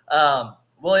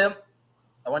 William,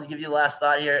 I want to give you the last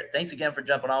thought here. Thanks again for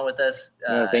jumping on with us.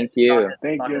 Thank you.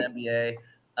 Thank you. NBA.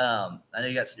 I know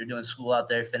you're doing school out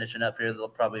there, finishing up here. They'll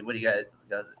probably. What do you guys?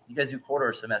 You guys do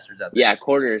quarter semesters out there? Yeah,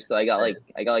 quarters. So I got like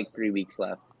 3 weeks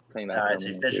left. All right, so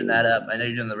you're finishing that up. I know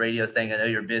you're doing the radio thing. I know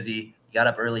you're busy. You got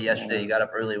up early yesterday. You got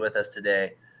up early with us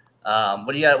today.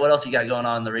 What do you got? What else you got going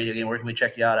on in the radio game? Where can we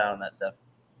check you out on that stuff?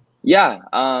 Yeah,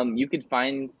 you could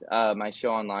find my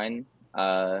show online.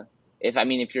 If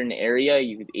you're in the area,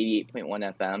 you could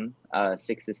 88.1 FM,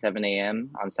 6 to 7 a.m.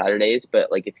 on Saturdays.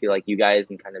 But like if you're like you guys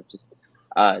and kind of just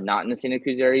not in the Santa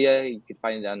Cruz area, you could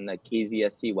find it on the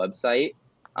KZSC website.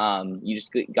 You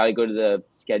just got to go to the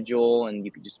schedule and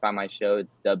you could just find my show.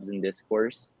 It's Dubs and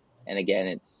Discourse. And again,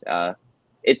 it's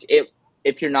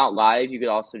if you're not live, you could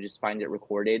also just find it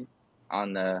recorded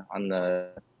on the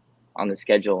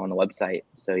schedule on the website.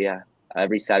 So yeah,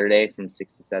 every Saturday from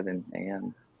 6 to 7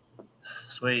 a.m.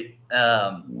 Sweet.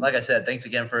 Like I said, thanks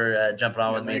again for jumping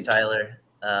on with me and Tyler.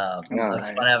 It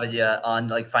was fun having you on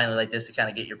finally like this to kind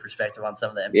of get your perspective on some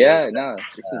of the NBA stuff.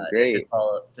 This is great.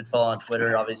 Good follow on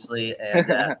Twitter, obviously, and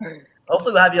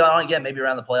hopefully we'll have you on again, maybe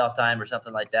around the playoff time or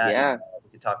something like that. Yeah, we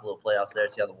could talk a little playoffs there,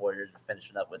 see how the Warriors are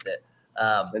finishing up with it.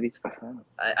 That'd be so fun.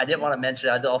 I didn't want to mention.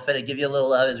 I'll give you a little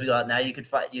love as we go out. Now you could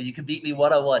fight. You can beat me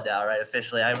 1-on-1 now, right?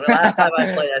 Officially. Last time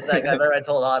I played, I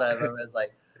told Anna. I remember I was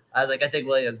like, I think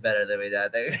William's better than me now.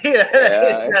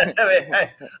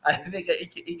 I think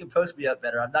he can post me up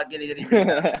better. I'm not getting any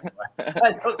rebound.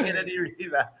 I don't get any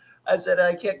rebound. I said,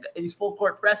 I can't. He's full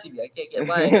court pressing me. I can't get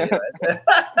mine.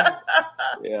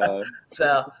 Yeah.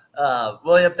 So,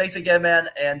 William, thanks again, man.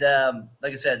 And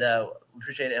like I said, we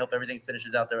appreciate it. I hope everything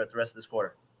finishes out there with the rest of this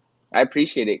quarter. I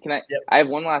appreciate it. Can I? Yep. I have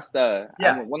one last.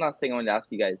 One last thing I wanted to ask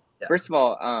you guys. Yeah. First of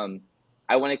all,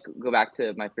 I want to go back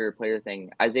to my favorite player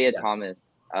thing. Isaiah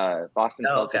Thomas, Boston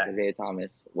Celtics. Okay. Isaiah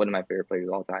Thomas, one of my favorite players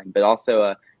of all time. But also,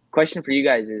 a question for you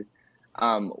guys is,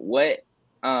 what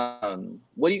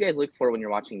do you guys look for when you're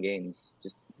watching games?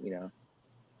 Just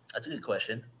That's a good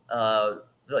question. Go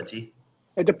ahead, T.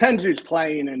 It depends who's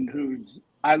playing and who's.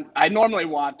 I normally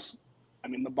watch.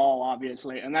 The ball,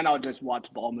 obviously, and then I'll just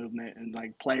watch ball movement and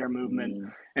player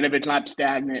movement. And if it's not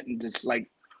stagnant and just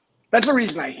that's the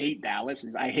reason I hate Dallas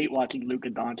is I hate watching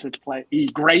Luka Doncic play. He's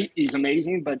great, he's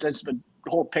amazing, but just the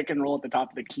whole pick and roll at the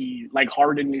top of the key, like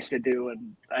Harden used to do,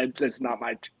 and it's just not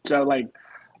my. So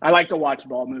I like to watch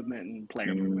ball movement and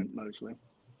player movement mostly.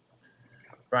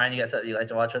 Brian, you got something you like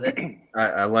to watch with it?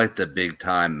 I like the big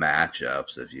time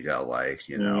matchups. If you got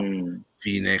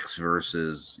Phoenix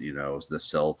versus the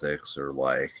Celtics, or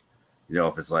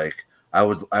if it's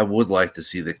I would like to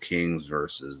see the Kings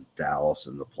versus Dallas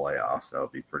in the playoffs. That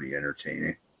would be pretty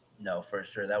entertaining. No, for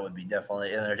sure. That would be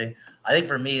definitely entertaining. I think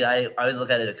for me, I always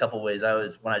look at it a couple ways.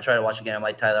 When I try to watch a game, I'm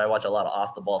like Tyler, I watch a lot of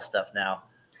off the ball stuff now.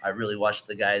 I really watch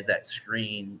the guys that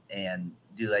screen and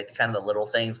do kind of the little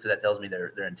things, because that tells me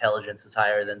their intelligence is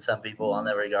higher than some people on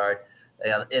that regard.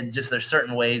 And just there's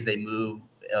certain ways they move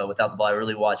without the ball. I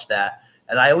really watch that.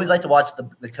 And I always like to watch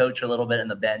the coach a little bit in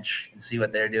the bench and see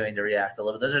what they're doing to react a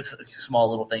little bit. Those are small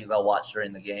little things I'll watch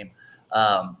during the game.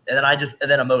 And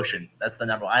then emotion. That's the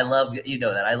number one. I love,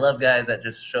 that. I love guys that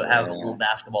just have a little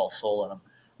basketball soul in them.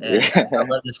 And I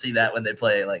love to see that when they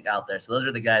play out there. So those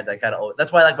are the guys I kind of –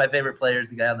 that's why my favorite player is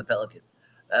the guy on the Pelicans.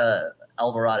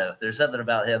 Alvarado. There's something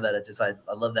about him that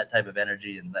I love that type of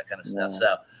energy and that kind of stuff. Yeah.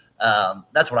 So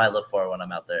that's what I look for when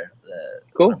I'm out there.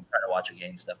 Cool. When I'm trying to watch a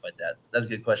game, stuff like that. That's a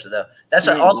good question, though. That's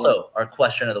also our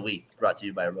question of the week, brought to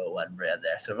you by Row One Brand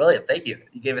there. So, William, thank you.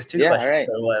 You gave us 2 questions. All right.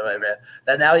 For Row One Brand.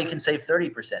 That now you can save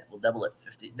 30%. We'll double it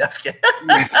 50. No, just kidding.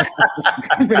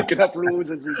 Making up rules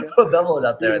as we go. We'll double it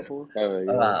up there. Beautiful.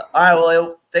 All right,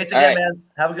 William. Thanks again, man.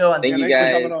 Have a good one. Thank you, thanks for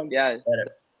guys. coming on. Yeah.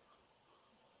 Later.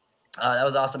 That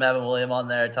was awesome having William on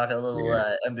there, talking a little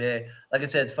NBA. Like I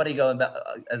said, it's funny going back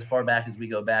as far back as we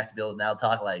go back to be able to now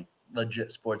talk like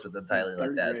legit sports with him, Tyler,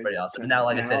 like that. It's pretty awesome. And now,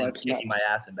 like I said, he's kicking my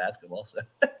ass in basketball. So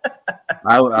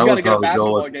I would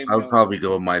probably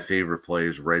go with my favorite player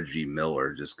is Reggie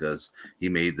Miller, just because he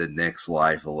made the Knicks'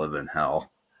 life a living hell.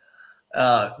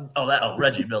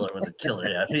 Reggie Miller was a killer.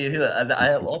 Yeah,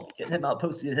 I'll get him out,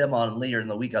 posted him on later in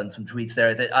the week on some tweets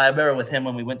there. I remember with him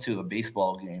when we went to a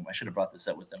baseball game. I should have brought this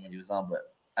up with him when he was on, but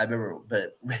I remember,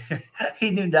 but he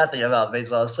knew nothing about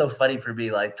baseball. It was so funny for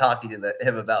me, like talking to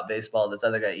him about baseball. This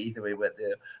other guy, Ethan, we went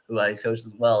to, who I coached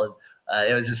as well, and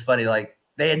it was just funny. Like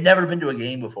they had never been to a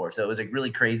game before, so it was like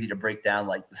really crazy to break down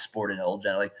like the sport in old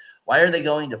general. Like, why are they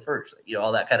going to first? Like,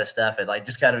 all that kind of stuff, and like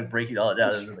just kind of breaking all it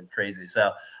down. It was just like crazy.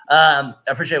 So I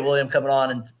appreciate William coming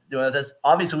on and doing this.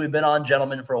 Obviously, we've been on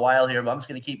gentlemen for a while here, but I'm just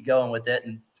going to keep going with it.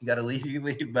 And if you got to leave, you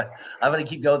leave. But I'm going to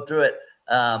keep going through it.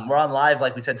 We're on live,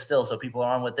 like we said, still, so people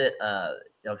are on with it.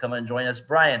 Come and join us.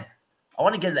 Brian, I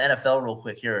want to get into the NFL real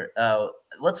quick here.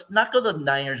 Let's not go the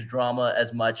Niners drama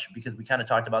as much because we kind of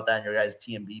talked about that in your guys'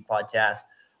 TMB podcast.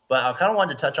 But I kind of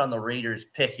wanted to touch on the Raiders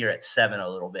pick here at 7 a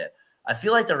little bit. I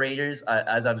feel like the Raiders,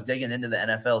 as I was digging into the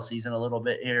NFL season a little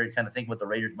bit here, kind of think what the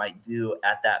Raiders might do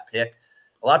at that pick.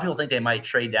 A lot of people think they might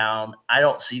trade down. I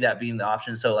don't see that being the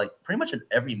option. So, like, pretty much in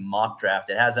every mock draft,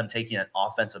 it has them taking an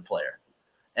offensive player.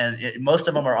 And most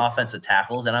of them are offensive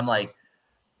tackles. And I'm like,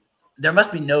 there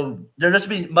must be no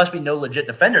legit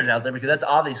defenders out there because that's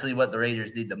obviously what the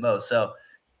Raiders need the most. So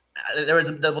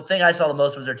the thing I saw the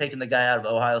most was they're taking the guy out of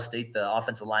Ohio State, the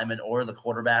offensive lineman, or the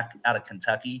quarterback out of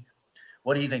Kentucky.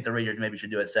 What do you think the Raiders maybe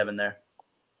should do at 7 there?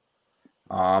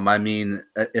 I mean,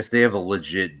 if they have a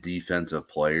legit defensive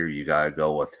player, you gotta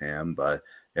go with him. But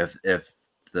if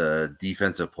the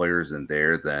defensive player isn't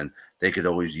there, then they could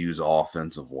always use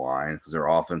offensive line because their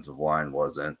offensive line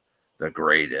wasn't the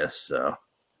greatest. So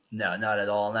no, not at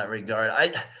all in that regard.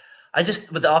 I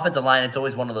just with the offensive line, it's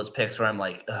always one of those picks where I'm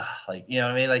like, you know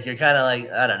what I mean? Like you're kind of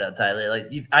like, I don't know, Tyler.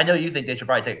 Like I know you think they should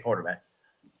probably take a quarterback.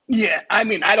 Yeah, I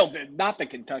mean, not the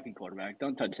Kentucky quarterback.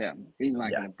 Don't touch him. He's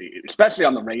not going to be, especially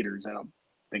on the Raiders. I don't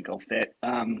think he'll fit.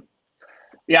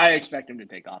 I expect him to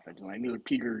take offensive line. I knew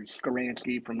Peter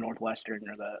Skoransky from Northwestern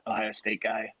or the Ohio State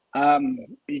guy.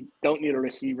 You don't need a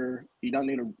receiver. You don't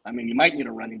need you might need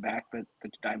a running back, but the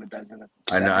dime a dozen.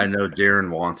 I know Darren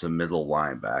wants a middle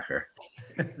linebacker.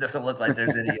 Doesn't look like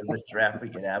there's any of this draft we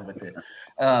can have with it.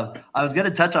 I was going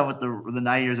to touch on with the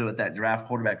Niners with that draft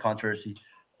quarterback controversy.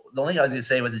 The only thing I was going to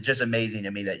say was it's just amazing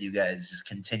to me that you guys just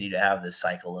continue to have this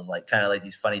cycle of like kind of like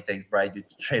these funny things. Brian, you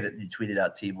tweeted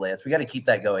out Team Lance. We got to keep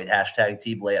that going. Hashtag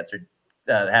Team Lance or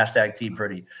hashtag Team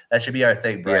Pretty. That should be our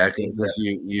thing, Brian. Yeah, I think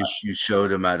you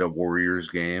showed him at a Warriors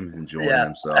game enjoying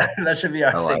himself. That should be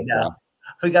our thing now. That.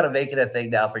 We got to make it a thing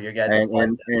now for your guys.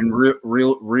 And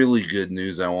really good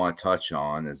news I want to touch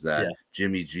on is that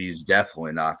Jimmy G's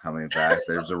definitely not coming back.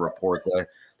 There's a report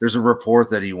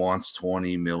that he wants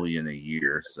 $20 million a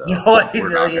year. So we're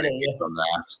not going to give him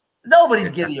that. Nobody's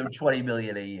giving him $20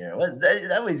 million a year.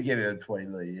 Nobody's giving him $20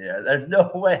 million a year. There's no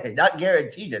way. Not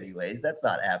guaranteed, anyways. That's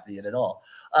not happening at all.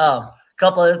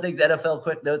 Couple other things, NFL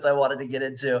quick notes I wanted to get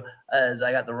into as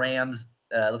I got the Rams.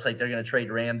 Looks like they're going to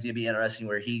trade Ramsey. It'd be interesting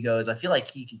where he goes. I feel like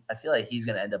he's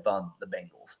going to end up on the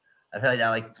Bengals. I feel like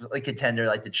now, like contender,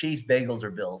 like the Chiefs, Bengals, or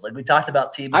Bills. Like we talked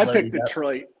about teams. I picked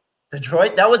Detroit.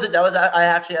 Detroit. That was. I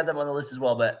actually had them on the list as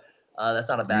well, but that's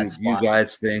not a bad spot. You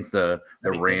guys think the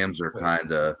Rams are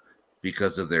kind of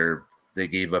because of they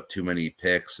gave up too many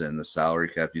picks and the salary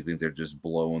cap? You think they're just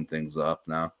blowing things up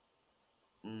now?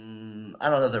 I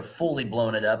don't know if they're fully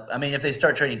blowing it up. I mean, if they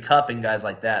start trading Cup and guys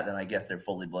like that, then I guess they're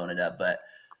fully blowing it up. But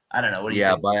I don't know. What do you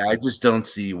think? But I just don't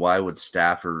see why would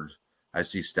Stafford. I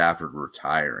see Stafford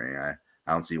retiring.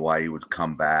 I don't see why he would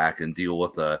come back and deal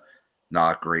with a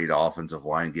not great offensive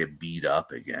line and get beat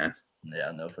up again.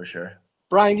 Yeah, no, for sure.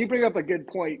 Brian, you bring up a good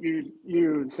point.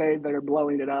 You say they're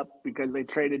blowing it up because they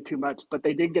traded too much, but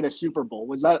they did get a Super Bowl.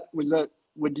 Was that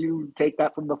would you take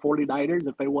that from the 49ers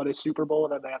if they won a Super Bowl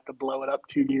and then they have to blow it up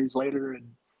 2 years later and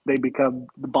they become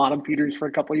the bottom feeders for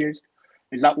a couple of years?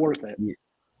 Is that worth it?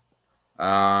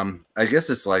 I guess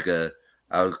it's like a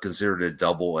I would consider it a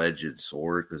double-edged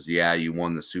sword because, yeah, you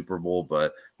won the Super Bowl,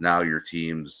 but now your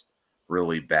team's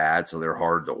really bad, so they're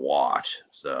hard to watch.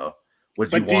 So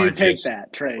would you But do you want to take just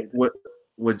that trade?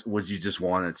 would you just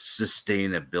want a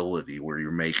sustainability where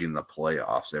you're making the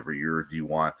playoffs every year? Or do you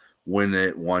want win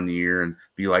it one year and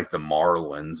be like the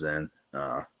Marlins and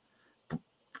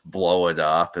blow it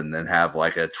up and then have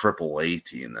like a AAA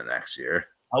team the next year?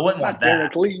 I wouldn't want Not that.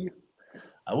 Derek Lee.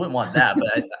 I wouldn't want that,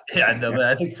 but but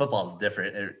I think football is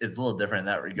different. It's a little different in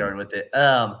that regard with it.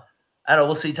 I don't know.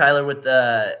 We'll see, Tyler. With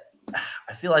the,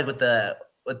 I feel like with the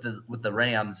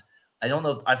Rams, I don't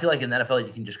know. I feel like in the NFL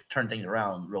you can just turn things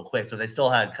around real quick. So they still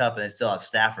have Kupp and they still have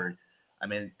Stafford. I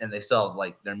mean, and they still have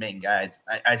like their main guys.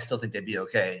 I still think they'd be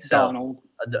okay. So Donald.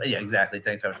 yeah, exactly.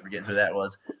 Thanks, I was forgetting who that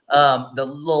was. The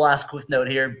little last quick note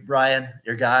here, Brian,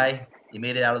 your guy, he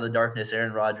made it out of the darkness.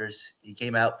 Aaron Rodgers, he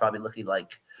came out probably looking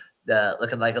like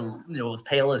as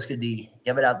pale as could be.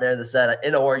 Coming out there in the sun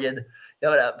in Oregon,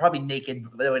 probably naked,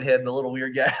 knowing him, the little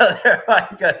weird guy out there,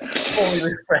 like fully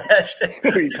refreshed.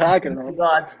 What are you talking about? His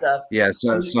odd stuff. Yeah,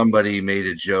 so somebody made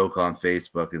a joke on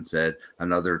Facebook and said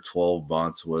another 12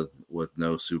 months with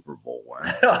no Super Bowl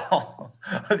win.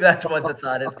 That's what the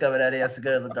thought is coming out. He has to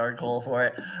go to the dark hole for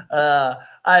it. I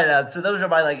don't know. So those are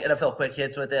my NFL quick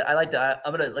hits with it. I'm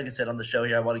gonna, like I said on the show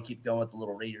here, I want to keep going with the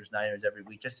little Raiders Niners every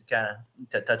week just to kind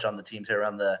of touch on the teams here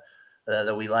around the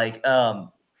that we like.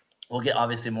 We'll get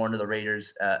obviously more into the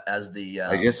Raiders as the.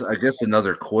 I guess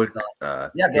another quick. Go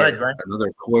ahead, Brian.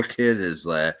 Another quick hit is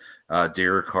that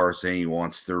Derek Carr saying he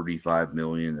wants $35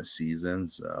 million a season.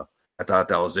 So I thought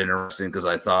that was interesting because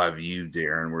I thought of you,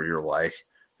 Darren, where you're like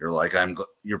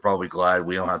you're probably glad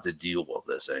we don't have to deal with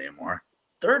this anymore.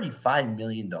 $35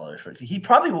 million for he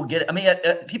probably will get it. I mean,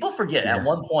 people forget at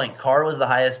one point Carr was the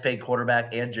highest paid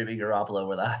quarterback and Jimmy Garoppolo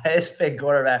were the highest paid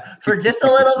quarterback for just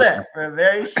a little bit for a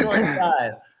very short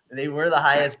time. They were the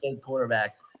highest paid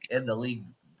quarterbacks in the league,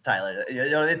 Tyler. It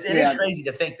is crazy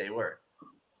to think they were.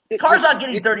 Carr's not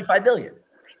getting $35 million.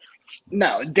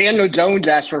 No, Daniel Jones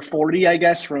asked for 40, I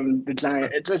guess, from the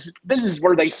Giants. This is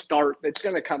where they start. It's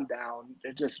going to come down.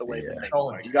 It's just the way they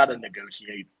are. You got to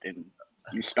negotiate, and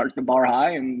you start the bar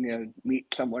high and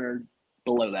meet somewhere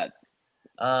below that.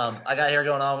 I got here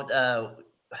going on with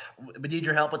we need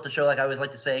your help with the show. Like I always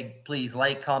like to say, please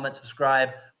like, comment, subscribe.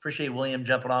 Appreciate William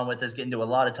jumping on with us, getting to a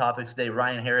lot of topics today.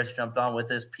 Ryan Harris jumped on with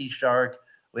us. P Shark.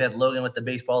 We had Logan with the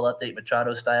baseball update,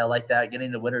 Machado style like that.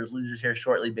 Getting the winners, losers here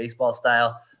shortly, baseball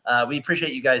style. We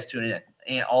appreciate you guys tuning in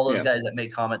and all those guys that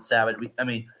make comments. Savage.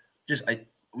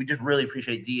 We just really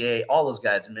appreciate DA, all those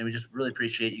guys. I mean, we just really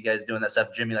appreciate you guys doing that stuff.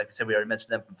 Jimmy, like I said, we already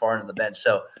mentioned them from far into the bench.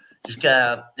 So just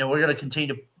we're going to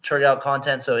continue to churn out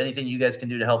content. So anything you guys can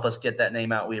do to help us get that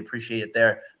name out, we appreciate it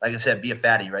there. Like I said, be a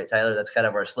fatty, right, Tyler? That's kind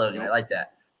of our slogan. I like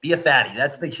that. Be a fatty.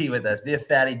 That's the key with us. Be a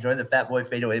fatty. Join the Fatboy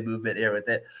FadeAway movement here with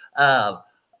it.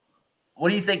 What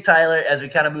do you think, Tyler, as we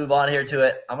kind of move on here to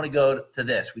it? I'm going to go to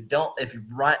this. If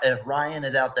Ryan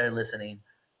is out there listening,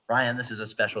 Ryan, this is a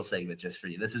special segment just for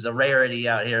you. This is a rarity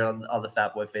out here on the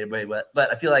Fatboy FadeAway,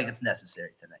 but I feel like it's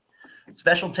necessary tonight.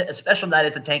 Special night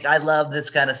at the tank. I love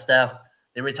this kind of stuff.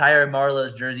 They retired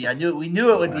Marlowe's jersey. We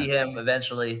knew it would be him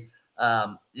eventually.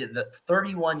 The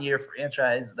 31-year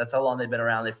franchise, that's how long they've been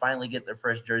around. They finally get their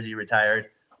first jersey retired.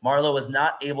 Marlowe was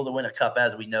not able to win a cup,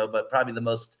 as we know, but probably the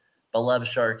most beloved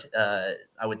Shark, I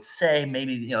would say.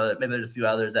 Maybe there's a few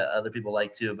others that other people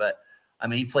like too, but I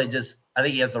mean, he played I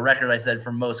think he has the record, I said,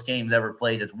 for most games ever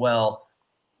played as well.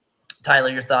 Tyler,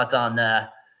 your thoughts on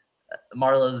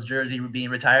Marlowe's jersey being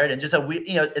retired, and just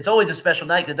it's always a special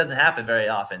night because it doesn't happen very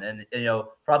often, and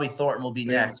probably Thornton will be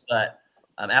next, but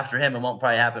after him, it won't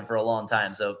probably happen for a long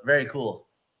time. So very cool.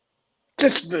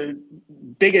 Just the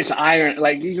biggest iron.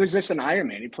 Like, he was just an Iron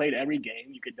Man. He played every game.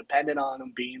 You could depend on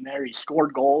him being there. He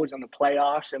scored goals in the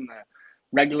playoffs and the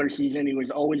regular season. He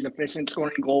was always efficient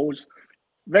scoring goals.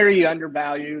 Very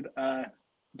undervalued.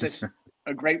 Just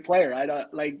a great player.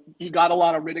 He got a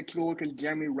lot of ridicule because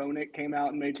Jeremy Roenick came out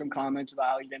and made some comments about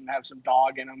how he didn't have some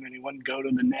dog in him and he wouldn't go to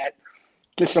the net.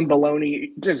 Just some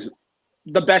baloney. Just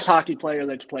the best hockey player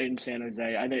that's played in San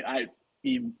Jose.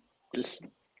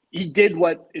 He did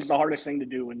what is the hardest thing to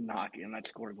do in hockey, and that's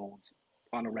score goals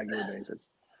on a regular basis.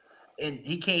 And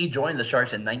he joined the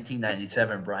Sharks in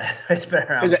 1997, Brian. He's been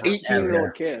around. He's an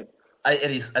 18-year-old kid. I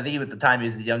think at the time he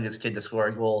was the youngest kid to score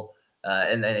a goal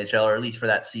in the NHL, or at least for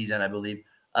that season, I believe.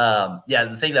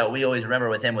 The thing that we always remember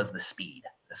with him was the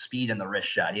speed and the wrist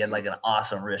shot. He had like an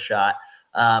awesome wrist shot.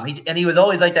 He was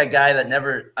always like that guy that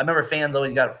never – I remember fans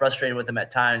always got frustrated with him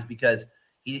at times because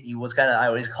he was kind of – I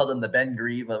always called him the Ben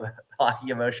Grieve of hockey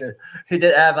emotion. He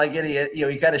didn't have like any –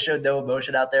 he kind of showed no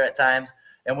emotion out there at times.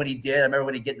 And when he did, I remember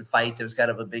when he'd get in fights, it was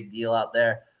kind of a big deal out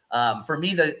there. For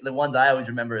me, the ones I always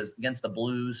remember is against the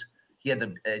Blues. He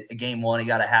had a game one. He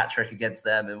got a hat trick against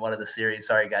them in one of the series.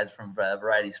 Sorry, guys from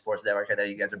Variety Sports Network. I know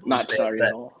you guys are Blues Not fans, sorry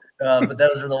at all. but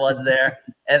those are the ones there.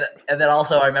 And then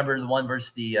also I remember the one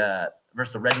versus the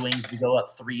Red Wings. We go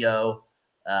up 3-0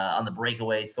 on the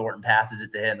breakaway. Thornton passes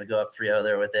it to him to go up 3-0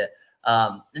 there with it.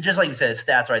 And just like you said, his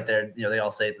stats right there. They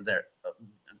all say that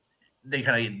they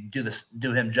kind of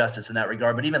do him justice in that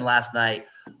regard. But even last night,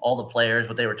 all the players,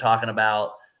 what they were talking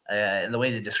about, and the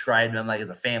way they described him, like as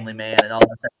a family man and all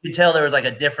that stuff, you could tell there was like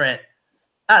a different.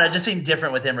 I don't know, it just seemed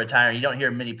different with him retiring. You don't hear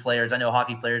many players. I know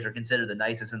hockey players are considered the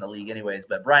nicest in the league, anyways.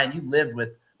 But Brian, you lived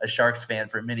with a Sharks fan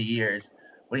for many years.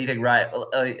 What do you think,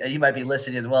 Ryan? You might be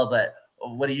listening as well, but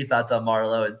what are your thoughts on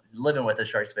Marleau and living with a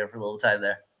Sharks fan for a little time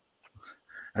there?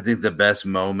 I think the best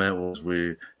moment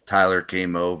was Tyler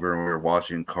came over and we were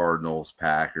watching Cardinals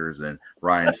Packers, and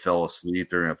Ryan fell asleep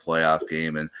during a playoff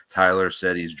game, and Tyler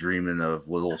said he's dreaming of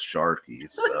little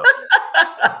Sharkies. So.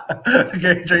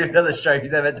 Dreaming of the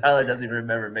Sharkies. I bet Tyler doesn't even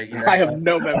remember making that. I have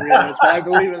no memory of this, but I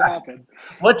believe it happened.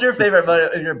 What's your favorite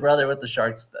moment of your brother with the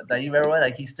Sharks? That you remember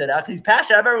when he stood out? Because he's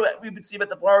passionate. I remember we would see him at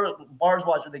the bars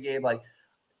watching the game.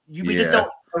 We just don't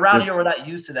around here. We're not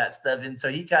used to that stuff, and so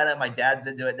he my dad's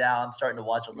into it now. I'm starting to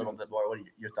watch a little bit more. What are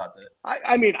your thoughts on it?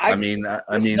 I mean,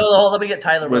 let me get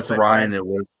Tyler with real quick, Ryan. Brian. It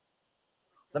was.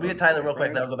 Let me get Tyler real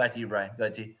quick. Then I'll go back to you, Brian. Go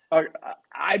ahead, T.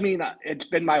 I mean, it's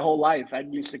been my whole life. I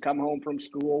used to come home from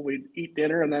school, we'd eat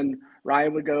dinner, and then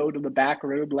Ryan would go to the back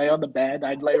room, lay on the bed.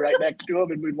 I'd lay right next to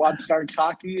him, and we'd watch Sharks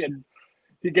hockey, and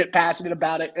he'd get passionate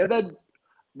about it. And then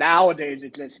nowadays,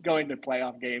 it's just going to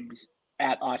playoff games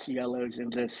at Osceolas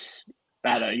and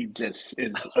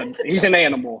he's an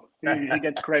animal. He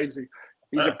gets crazy.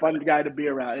 He's a fun guy to be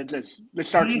around. The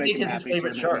Sharks make him happy.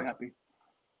 Favorite Shark? Happy.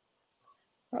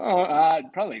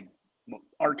 Probably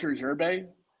Archer Zerbe.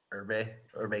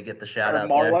 Urbe, get the shout out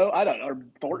Marleau. there. I don't know. Or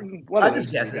Thornton. I'm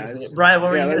just guessing. Brian,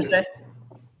 what were you going to say?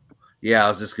 Yeah, I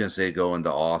was just going to say going to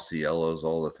Osceolas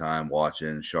all the time,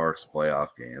 watching Sharks playoff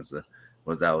games.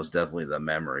 That was definitely the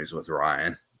memories with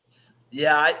Ryan.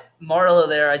 Yeah, Marleau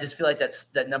there. I just feel like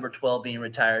that number 12 being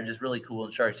retired just really cool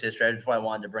in Sharks history. That's why I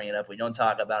wanted to bring it up. We don't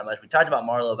talk about it much. We talked about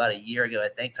Marleau about a year ago, I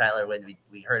think, Tyler, when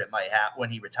we heard it might happen when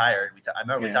he retired. I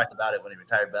remember we talked about it when he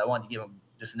retired, but I wanted to give him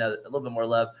just a little bit more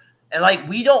love. And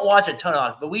we don't watch a ton of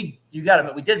hockey, but we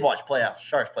did watch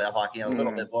Sharks playoff hockey a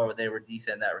little bit more, but they were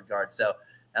decent in that regard. So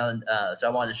I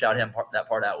wanted to shout that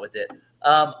part out with it.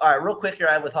 All right, real quick here,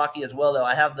 I have with hockey as well, though.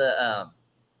 I have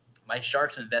my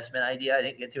Sharks investment idea. I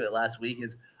didn't get to it last week.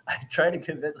 Is I tried to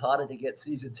convince Hada to get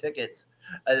season tickets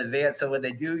in advance, so when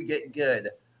they do get good,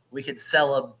 we can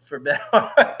sell them for better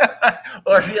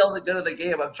or be able to go to the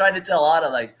game. I'm trying to tell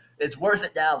Hada it's worth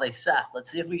it now. They suck.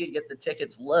 Let's see if we can get the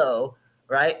tickets low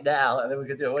right now, and then we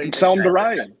can do it. Sell them to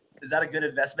Ryan. Is that a good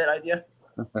investment idea?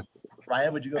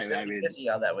 Ryan, would you go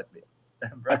 50-50 on that with me?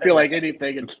 I feel like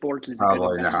anything in sports is probably a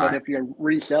good investment if you're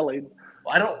reselling.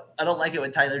 Well, I don't like it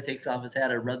when Tyler takes off his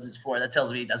hat or rubs his forehead. That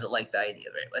tells me he doesn't like the idea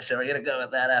very much. So we're gonna go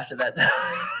with that after that.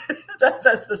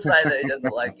 That's the sign that he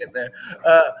doesn't like it there.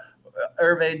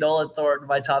 Irving, Nolan, Thornton,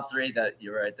 my top three. That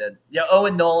you're right then. Yeah,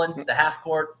 Owen Nolan, the half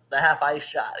ice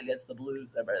shot against the Blues.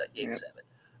 I remember that game 7.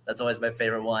 That's always my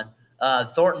favorite one.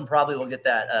 Thornton probably will get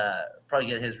that. Probably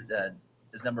get his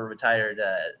number retired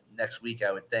next week,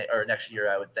 I would think, or next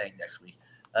year. I would think next week.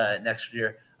 Next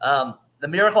year. The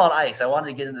Miracle on Ice. I wanted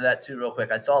to get into that too real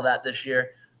quick. I saw that this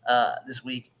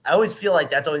week. I always feel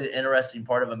like that's always an interesting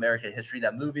part of American history.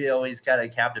 That movie always kind of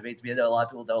captivates me. I know a lot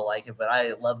of people don't like it, but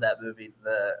I love that movie,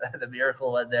 the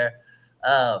Miracle one there.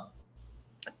 Tyler,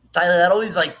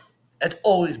 that's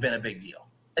always been a big deal.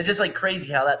 It's just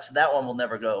crazy how that one will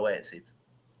never go away, it seems.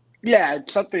 Yeah,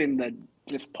 it's something that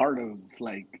just part of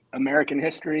American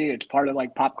history. It's part of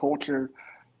pop culture.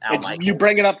 You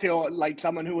bring it up to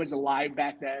someone who was alive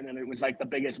back then, and it was the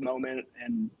biggest moment,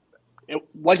 and it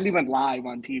wasn't even live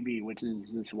on TV, which is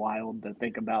just wild to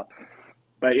think about.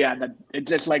 But yeah, it's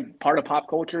just part of pop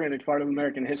culture, and it's part of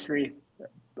American history.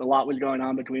 A lot was going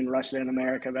on between Russia and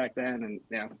America back then, and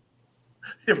yeah.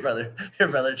 Your brother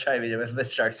chiming in with the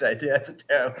Sharks idea. That's a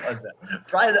terrible one.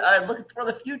 Brian, I'm looking for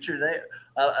the future.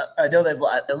 I know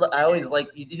I always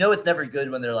it's never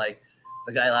good when they're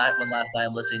the guy last night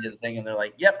I'm listening to the thing and they're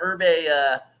yep, Urbe,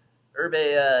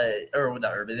 or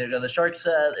not Urbe. The Sharks.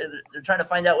 They're trying to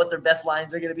find out what their best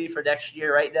lines are going to be for next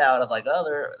year right now, and I'm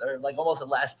they're almost in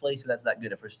last place, and that's not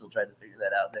good if we're still trying to figure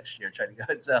that out next year. Trying to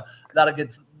go, so not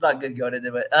good going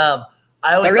into it.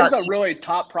 There is a really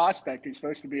top prospect who's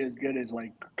supposed to be as good as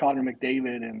Connor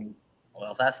McDavid and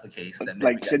Well, if that's the case, then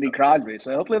like Sidney Crosby.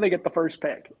 So hopefully they get the first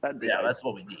pick. That'd be nice. That's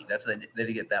what we need. They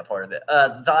to get that part of it.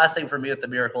 The last thing for me with the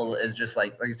Miracle is just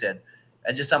like I said,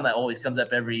 it's just something that always comes up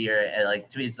every year. And like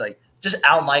to me, it's like just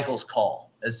Al Michaels'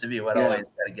 call is to me what always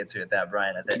got to get to at that,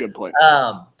 Brian. I think. That's a good point.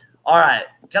 All right.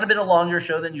 Kind of been a longer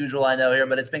show than usual, I know here,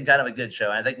 but it's been kind of a good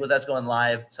show. I think with us going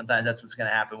live, sometimes that's what's going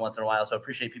to happen once in a while. So I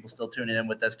appreciate people still tuning in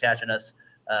with us, catching us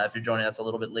if you're joining us a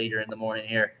little bit later in the morning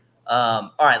here.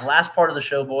 All right. Last part of the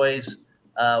show, boys.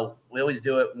 We always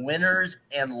do it. Winners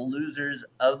and losers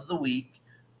of the week,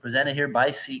 presented here by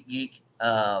SeatGeek.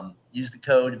 Use the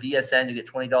code VSN to get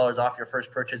 $20 off your first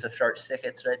purchase of Sharks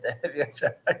tickets right there.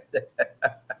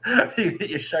 You get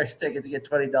your Sharks ticket to get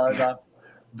 $20 off.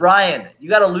 Brian, you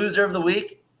got a loser of the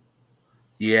week?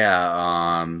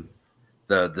 Yeah,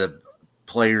 the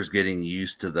players getting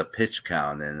used to the pitch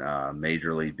count in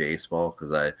Major League Baseball,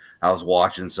 because I was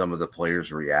watching some of the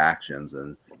players' reactions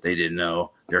and they didn't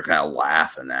know. They're kind of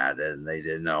laughing at it and they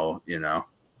didn't know,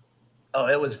 Oh,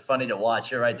 it was funny to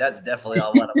watch. You're right. That's definitely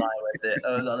on one of mine with it.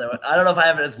 I don't know if I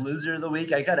have it as loser of the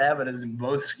week. I kind of have it as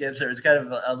both skips. There was kind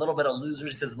of a little bit of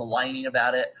losers because of the whining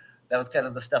about it. That was kind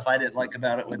of the stuff I didn't like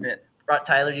about it with it.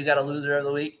 Tyler, you got a loser of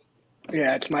the week?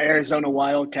 Yeah, it's my Arizona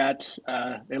Wildcats.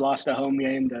 They lost a home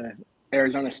game to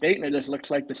Arizona State, and it just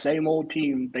looks like the same old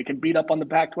team. They can beat up on the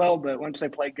Pac-12, but once they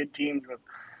play good teams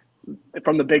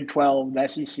from the Big 12, the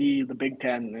SEC, the Big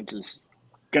 10, it's just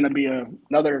going to be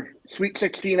another Sweet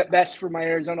 16 at best for my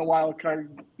Arizona Wildcats.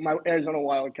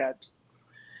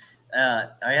 I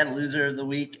had a loser of the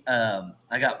week. I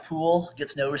got Poole,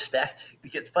 gets no respect. He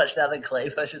gets punched out and Clay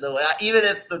pushes away. Even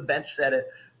if the bench said it,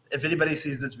 if anybody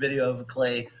sees this video of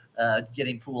Clay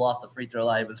getting Poole off the free throw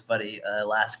line, it was funny.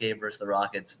 Last game versus the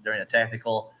Rockets during a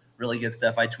technical. Really good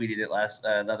stuff. I tweeted it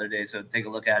the other day, so take a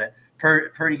look at it.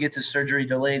 Purdy gets his surgery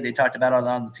delayed. They talked about it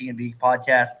on the TNB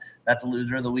podcast. That's a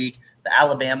loser of the week. The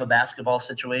Alabama basketball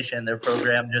situation, their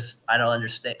program, I don't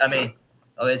understand. I mean,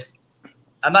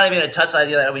 I'm not even going to touch the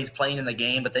idea that he's playing in the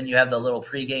game, but then you have the little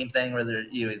pregame thing where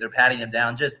they're patting him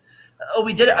down.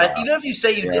 We did it. Even if you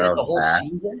say you did it the whole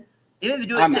season, even if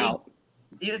you do it,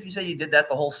 even if you say you did that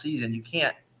the whole season, you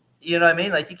can't. You know what I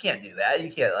mean? Like you can't do that.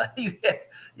 You can't.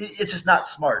 It's just not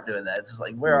smart doing that. It's just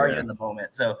like where are you in the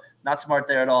moment? So not smart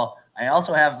there at all. I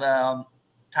also have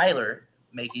Tyler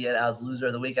making it as loser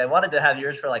of the week. I wanted to have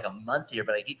yours for like a month here,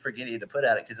 but I keep forgetting to put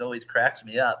at it because it always cracks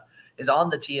me up. Is on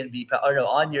the TNB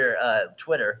on your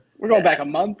Twitter. We're going back a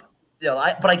month.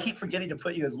 But I keep forgetting to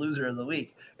put you as loser of the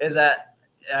week. Is that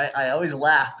I always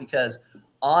laugh because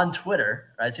on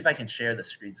Twitter, right? See if I can share the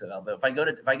screen somehow. But if I go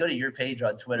to your page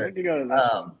on Twitter,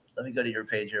 let me go to your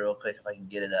page here real quick if I can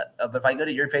get it up. But if I go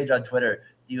to your page on Twitter,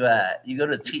 you go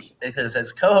to because it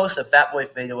says co-host of Fatboy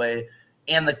FadeAway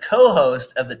and the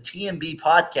co-host of the TNB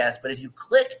podcast. But if you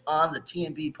click on the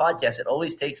TNB podcast, it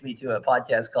always takes me to a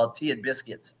podcast called Tea and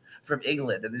Biscuits from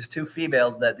England, and there's two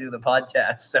females that do the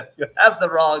podcast. So you have the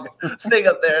wrong thing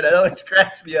up there, and it always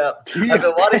cracks me up. I've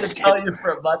been wanting to tell you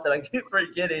for a month, and I keep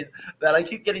forgetting that I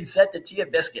keep getting sent to Tea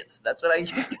and Biscuits. That's what I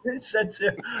keep getting sent to.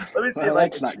 Let me see if I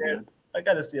can share. I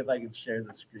gotta see if I can share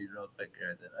the screen real quick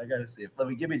here. I gotta see if.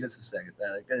 Give me just a second.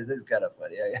 It's kind of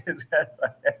funny. It's kind of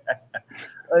funny.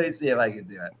 Let me see if I can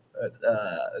do it.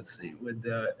 Let's see.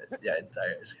 Window. Yeah,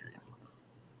 entire screen.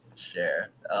 Share.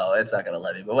 Oh, it's not going to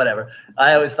let me, but whatever.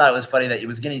 I always thought it was funny that it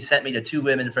was getting sent me to two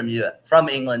women from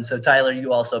England. So Tyler,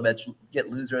 you also get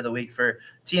loser of the week for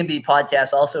TNB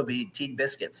podcast. Also be Tea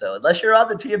Biscuit. So unless you're on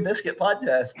the Tea and Biscuit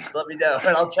podcast, let me know and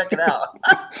I'll check it out.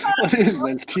 What is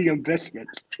this Tea and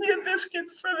Biscuits? Tea and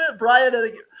Biscuits from it. Brian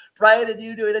and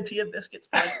you doing a Tea and Biscuits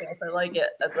podcast. I like it.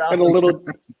 That's awesome. And a little.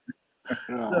 So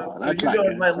you know,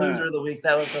 as my loser of the week.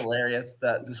 That was hilarious.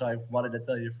 I wanted to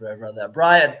tell you forever on that,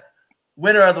 Brian.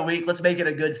 Winner of the week. Let's make it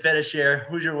a good finish here.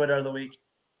 Who's your winner of the week?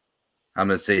 I'm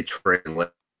going to say Trey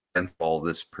Lance. All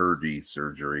this Purdy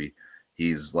surgery,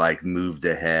 he's like moved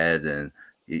ahead, and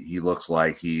he looks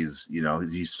like he's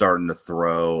starting to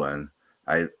throw. And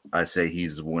I say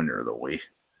he's the winner of the week.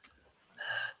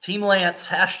 Team Lance,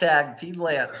 hashtag Team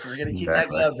Lance. We're going to keep that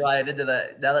going, Brian, into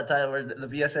now that time we're the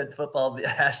VSN football,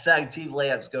 hashtag Team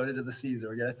Lance going into the season.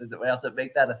 We're going to have to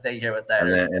make that a thing here with that.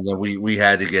 And then we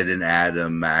had to get an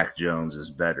Adam Mac Jones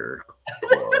is better.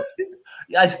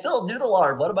 Yeah, I still Noodle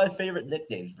Arm, one of my favorite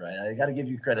nicknames, Brian. I got to give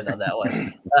you credit on that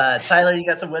one. Tyler, you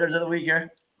got some winners of the week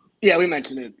here? Yeah, we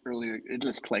mentioned it earlier. It's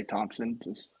just Klay Thompson,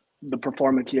 just the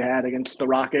performance he had against the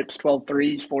Rockets, 12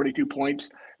 threes, 42 points,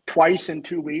 twice in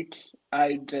 2 weeks.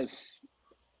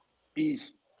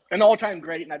 He's an all-time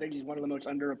great, and I think he's one of the most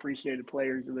underappreciated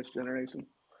players of this generation.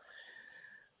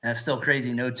 And it's still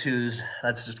crazy. No twos.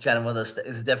 That's just kind of one of those.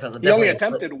 It's definitely. He only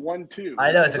attempted 1-2.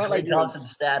 I know it's a Klay Thompson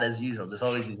stat as usual. Just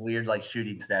always these weird like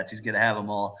shooting stats. He's gonna have them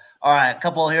all. All right, a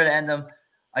couple here to end them.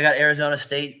 I got Arizona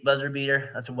State buzzer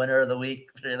beater. That's a winner of the week.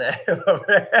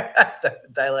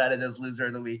 Tyler added this loser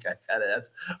of the week. I got it. That's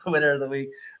a winner of the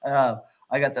week.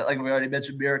 I got that, like we already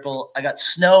mentioned, Miracle. I got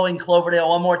snow in Cloverdale.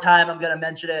 One more time, I'm gonna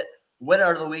mention it.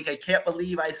 Winner of the week. I can't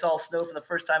believe I saw snow for the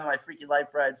first time in my freaking life.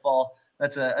 Bride Fall.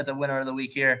 That's a winner of the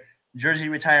week here. Jersey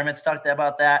retirements. Talked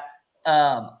about that.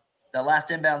 The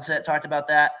last inbound set talked about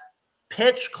that.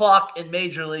 Pitch clock in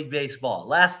Major League Baseball.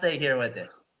 Last thing here with it.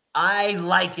 I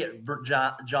like it,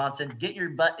 Johnson. Get your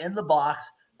butt in the box.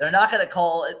 They're not going to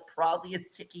call it probably as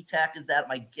ticky-tack as that.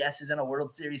 My guess is in a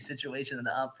World Series situation, and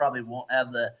the ump probably won't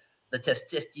have the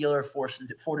testicular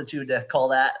fortitude to call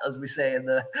that, as we say in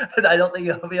the – I don't think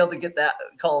he'll be able to get that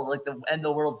call like the end of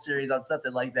the World Series on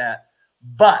something like that.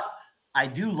 But I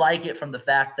do like it from the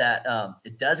fact that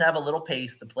it does have a little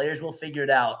pace. The players will figure it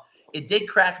out. It did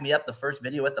crack me up, the first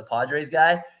video with the Padres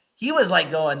guy. He was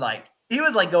going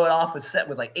off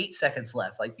with like 8 seconds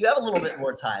left. Like, you have a little bit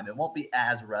more time. It won't be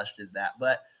as rushed as that.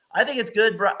 But I think it's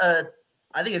good. I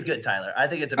think it's good, Tyler. I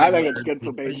think it's good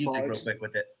for baseball. What do you think real quick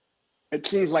with it? It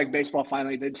seems like baseball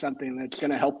finally did something that's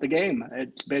going to help the game.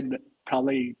 It's been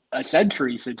probably a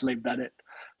century since they've done it.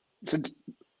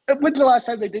 When's the last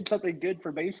time they did something good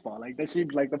for baseball? Like, this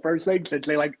seems like the first thing since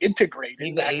they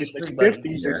integrated back in the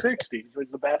 50s or 60s was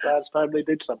the last time they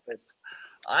did something.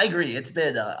 I agree. It's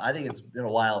been I think it's been a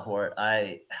while for it.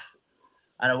 I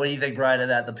don't know. What do you think, Brian, of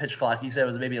that? The pitch clock, you said it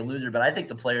was maybe a loser, but I think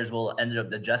the players will end up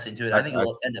adjusting to it. I think it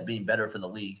will end up being better for the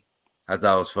league. I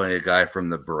thought it was funny. A guy from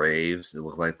the Braves, it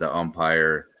looked like the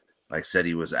umpire said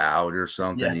he was out or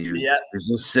something. He was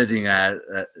just sitting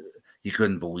he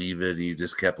couldn't believe it. He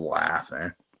just kept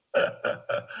laughing. So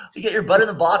you get your butt in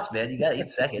the box, man. You got 8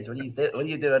 seconds. What are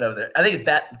you doing over there? I think it's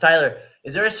bad. Tyler,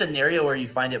 is there a scenario where you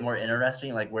find it more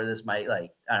interesting, like where this might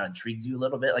intrigues you a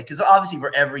little bit? Like, because obviously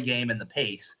for every game and the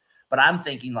pace, but I'm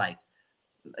thinking like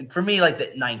for me, like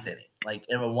the 9th inning, like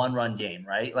in a 1-run game,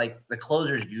 right? Like the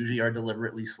closers usually are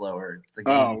deliberately slower.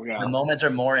 The moments are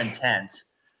more intense.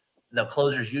 The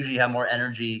closers usually have more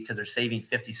energy because they're saving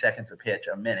 50 seconds a pitch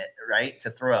a minute, right, to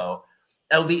throw.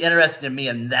 That would be interesting to me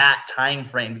in that time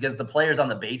frame because the players on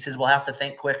the bases will have to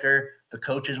think quicker. The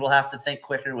coaches will have to think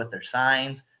quicker with their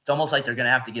signs. It's almost like they're going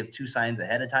to have to give 2 signs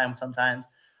ahead of time sometimes.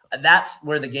 And that's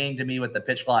where the game, to me, with the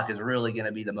pitch clock is really going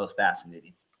to be the most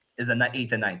fascinating, is the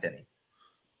 8th and 9th inning.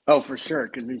 Oh, for sure,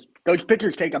 because those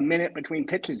pitchers take a minute between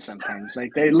pitches sometimes.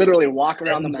 Like, they literally walk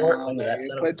around the mound. They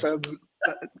put some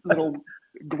little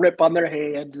grip on their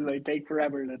hands, and they take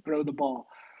forever to throw the ball.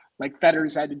 Like,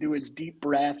 Fetters had to do his deep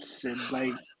breaths and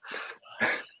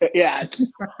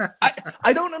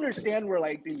I don't understand where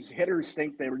these hitters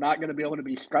think they were not going to be able to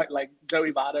be struck. Like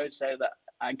Joey Votto said,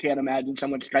 I can't imagine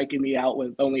someone striking me out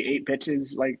with only 8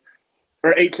 pitches,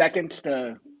 or 8 seconds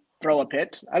to throw a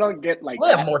pitch. I don't get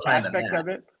have more time aspect of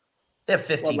it. They have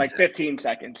 15, 15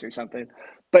 seconds or something.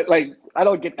 But I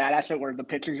don't get that aspect where the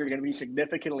pitchers are going to be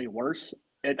significantly worse.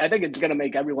 I think it's going to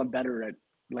make everyone better at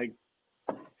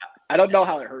I don't know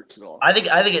how it hurts at all. I think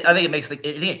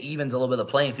it evens a little bit of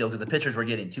the playing field because the pitchers were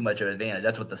getting too much of an advantage.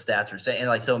 That's what the stats are saying.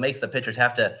 And so it makes the pitchers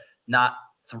have to not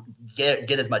get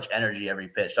as much energy every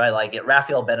pitch. So I like it.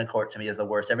 Rafael Betancourt to me is the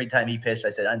worst. Every time he pitched,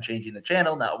 I said, I'm changing the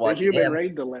channel, not watching the human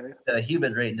rain delay. The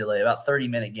human rain delay, about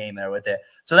 30-minute game there with it.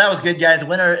 So that was good, guys.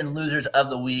 Winner and losers of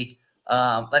the week.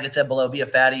 Like I said below, be a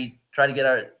fatty. Try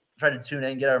to tune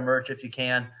in, get our merch if you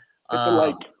can.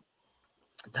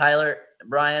 Tyler,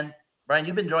 Brian,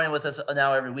 you've been joining with us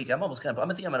now every week. I'm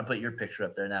gonna put your picture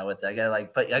up there now with that. I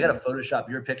gotta Photoshop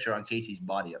your picture on Casey's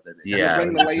body up there. Yeah,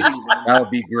 that would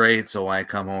be great. So when I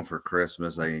come home for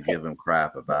Christmas, I can give him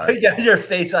crap about it. Yeah, your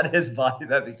face on his body,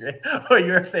 that'd be great. Or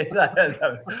your face on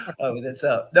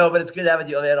no, but it's good having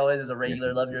you, man. Always as a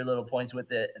regular. Love your little points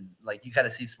with it, and you kind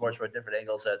of see sports from a different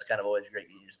angle. So it's kind of always great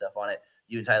getting your stuff on it.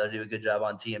 You and Tyler do a good job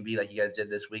on TMB, like you guys did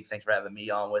this week. Thanks for having me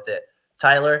on with it,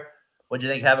 Tyler. What'd you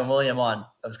think having William on?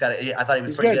 I thought he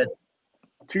was pretty good.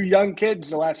 2 young kids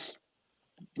the last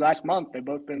month. They've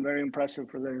both been very impressive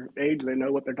for their age. They know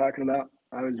what they're talking about.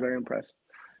 I was very impressed.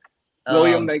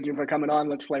 William, thank you for coming on.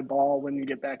 Let's play ball when you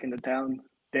get back into town.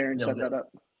 Darren set that up.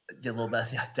 Get a little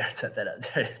best. Yeah, Darren set that up.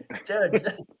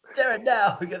 Darren,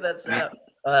 now we get that set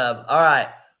up. All right.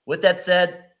 With that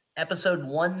said, episode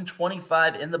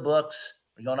 125 in the books.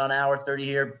 We're going on hour 30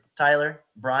 here. Tyler,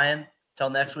 Brian, till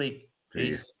next week.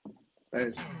 Peace.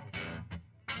 Thanks.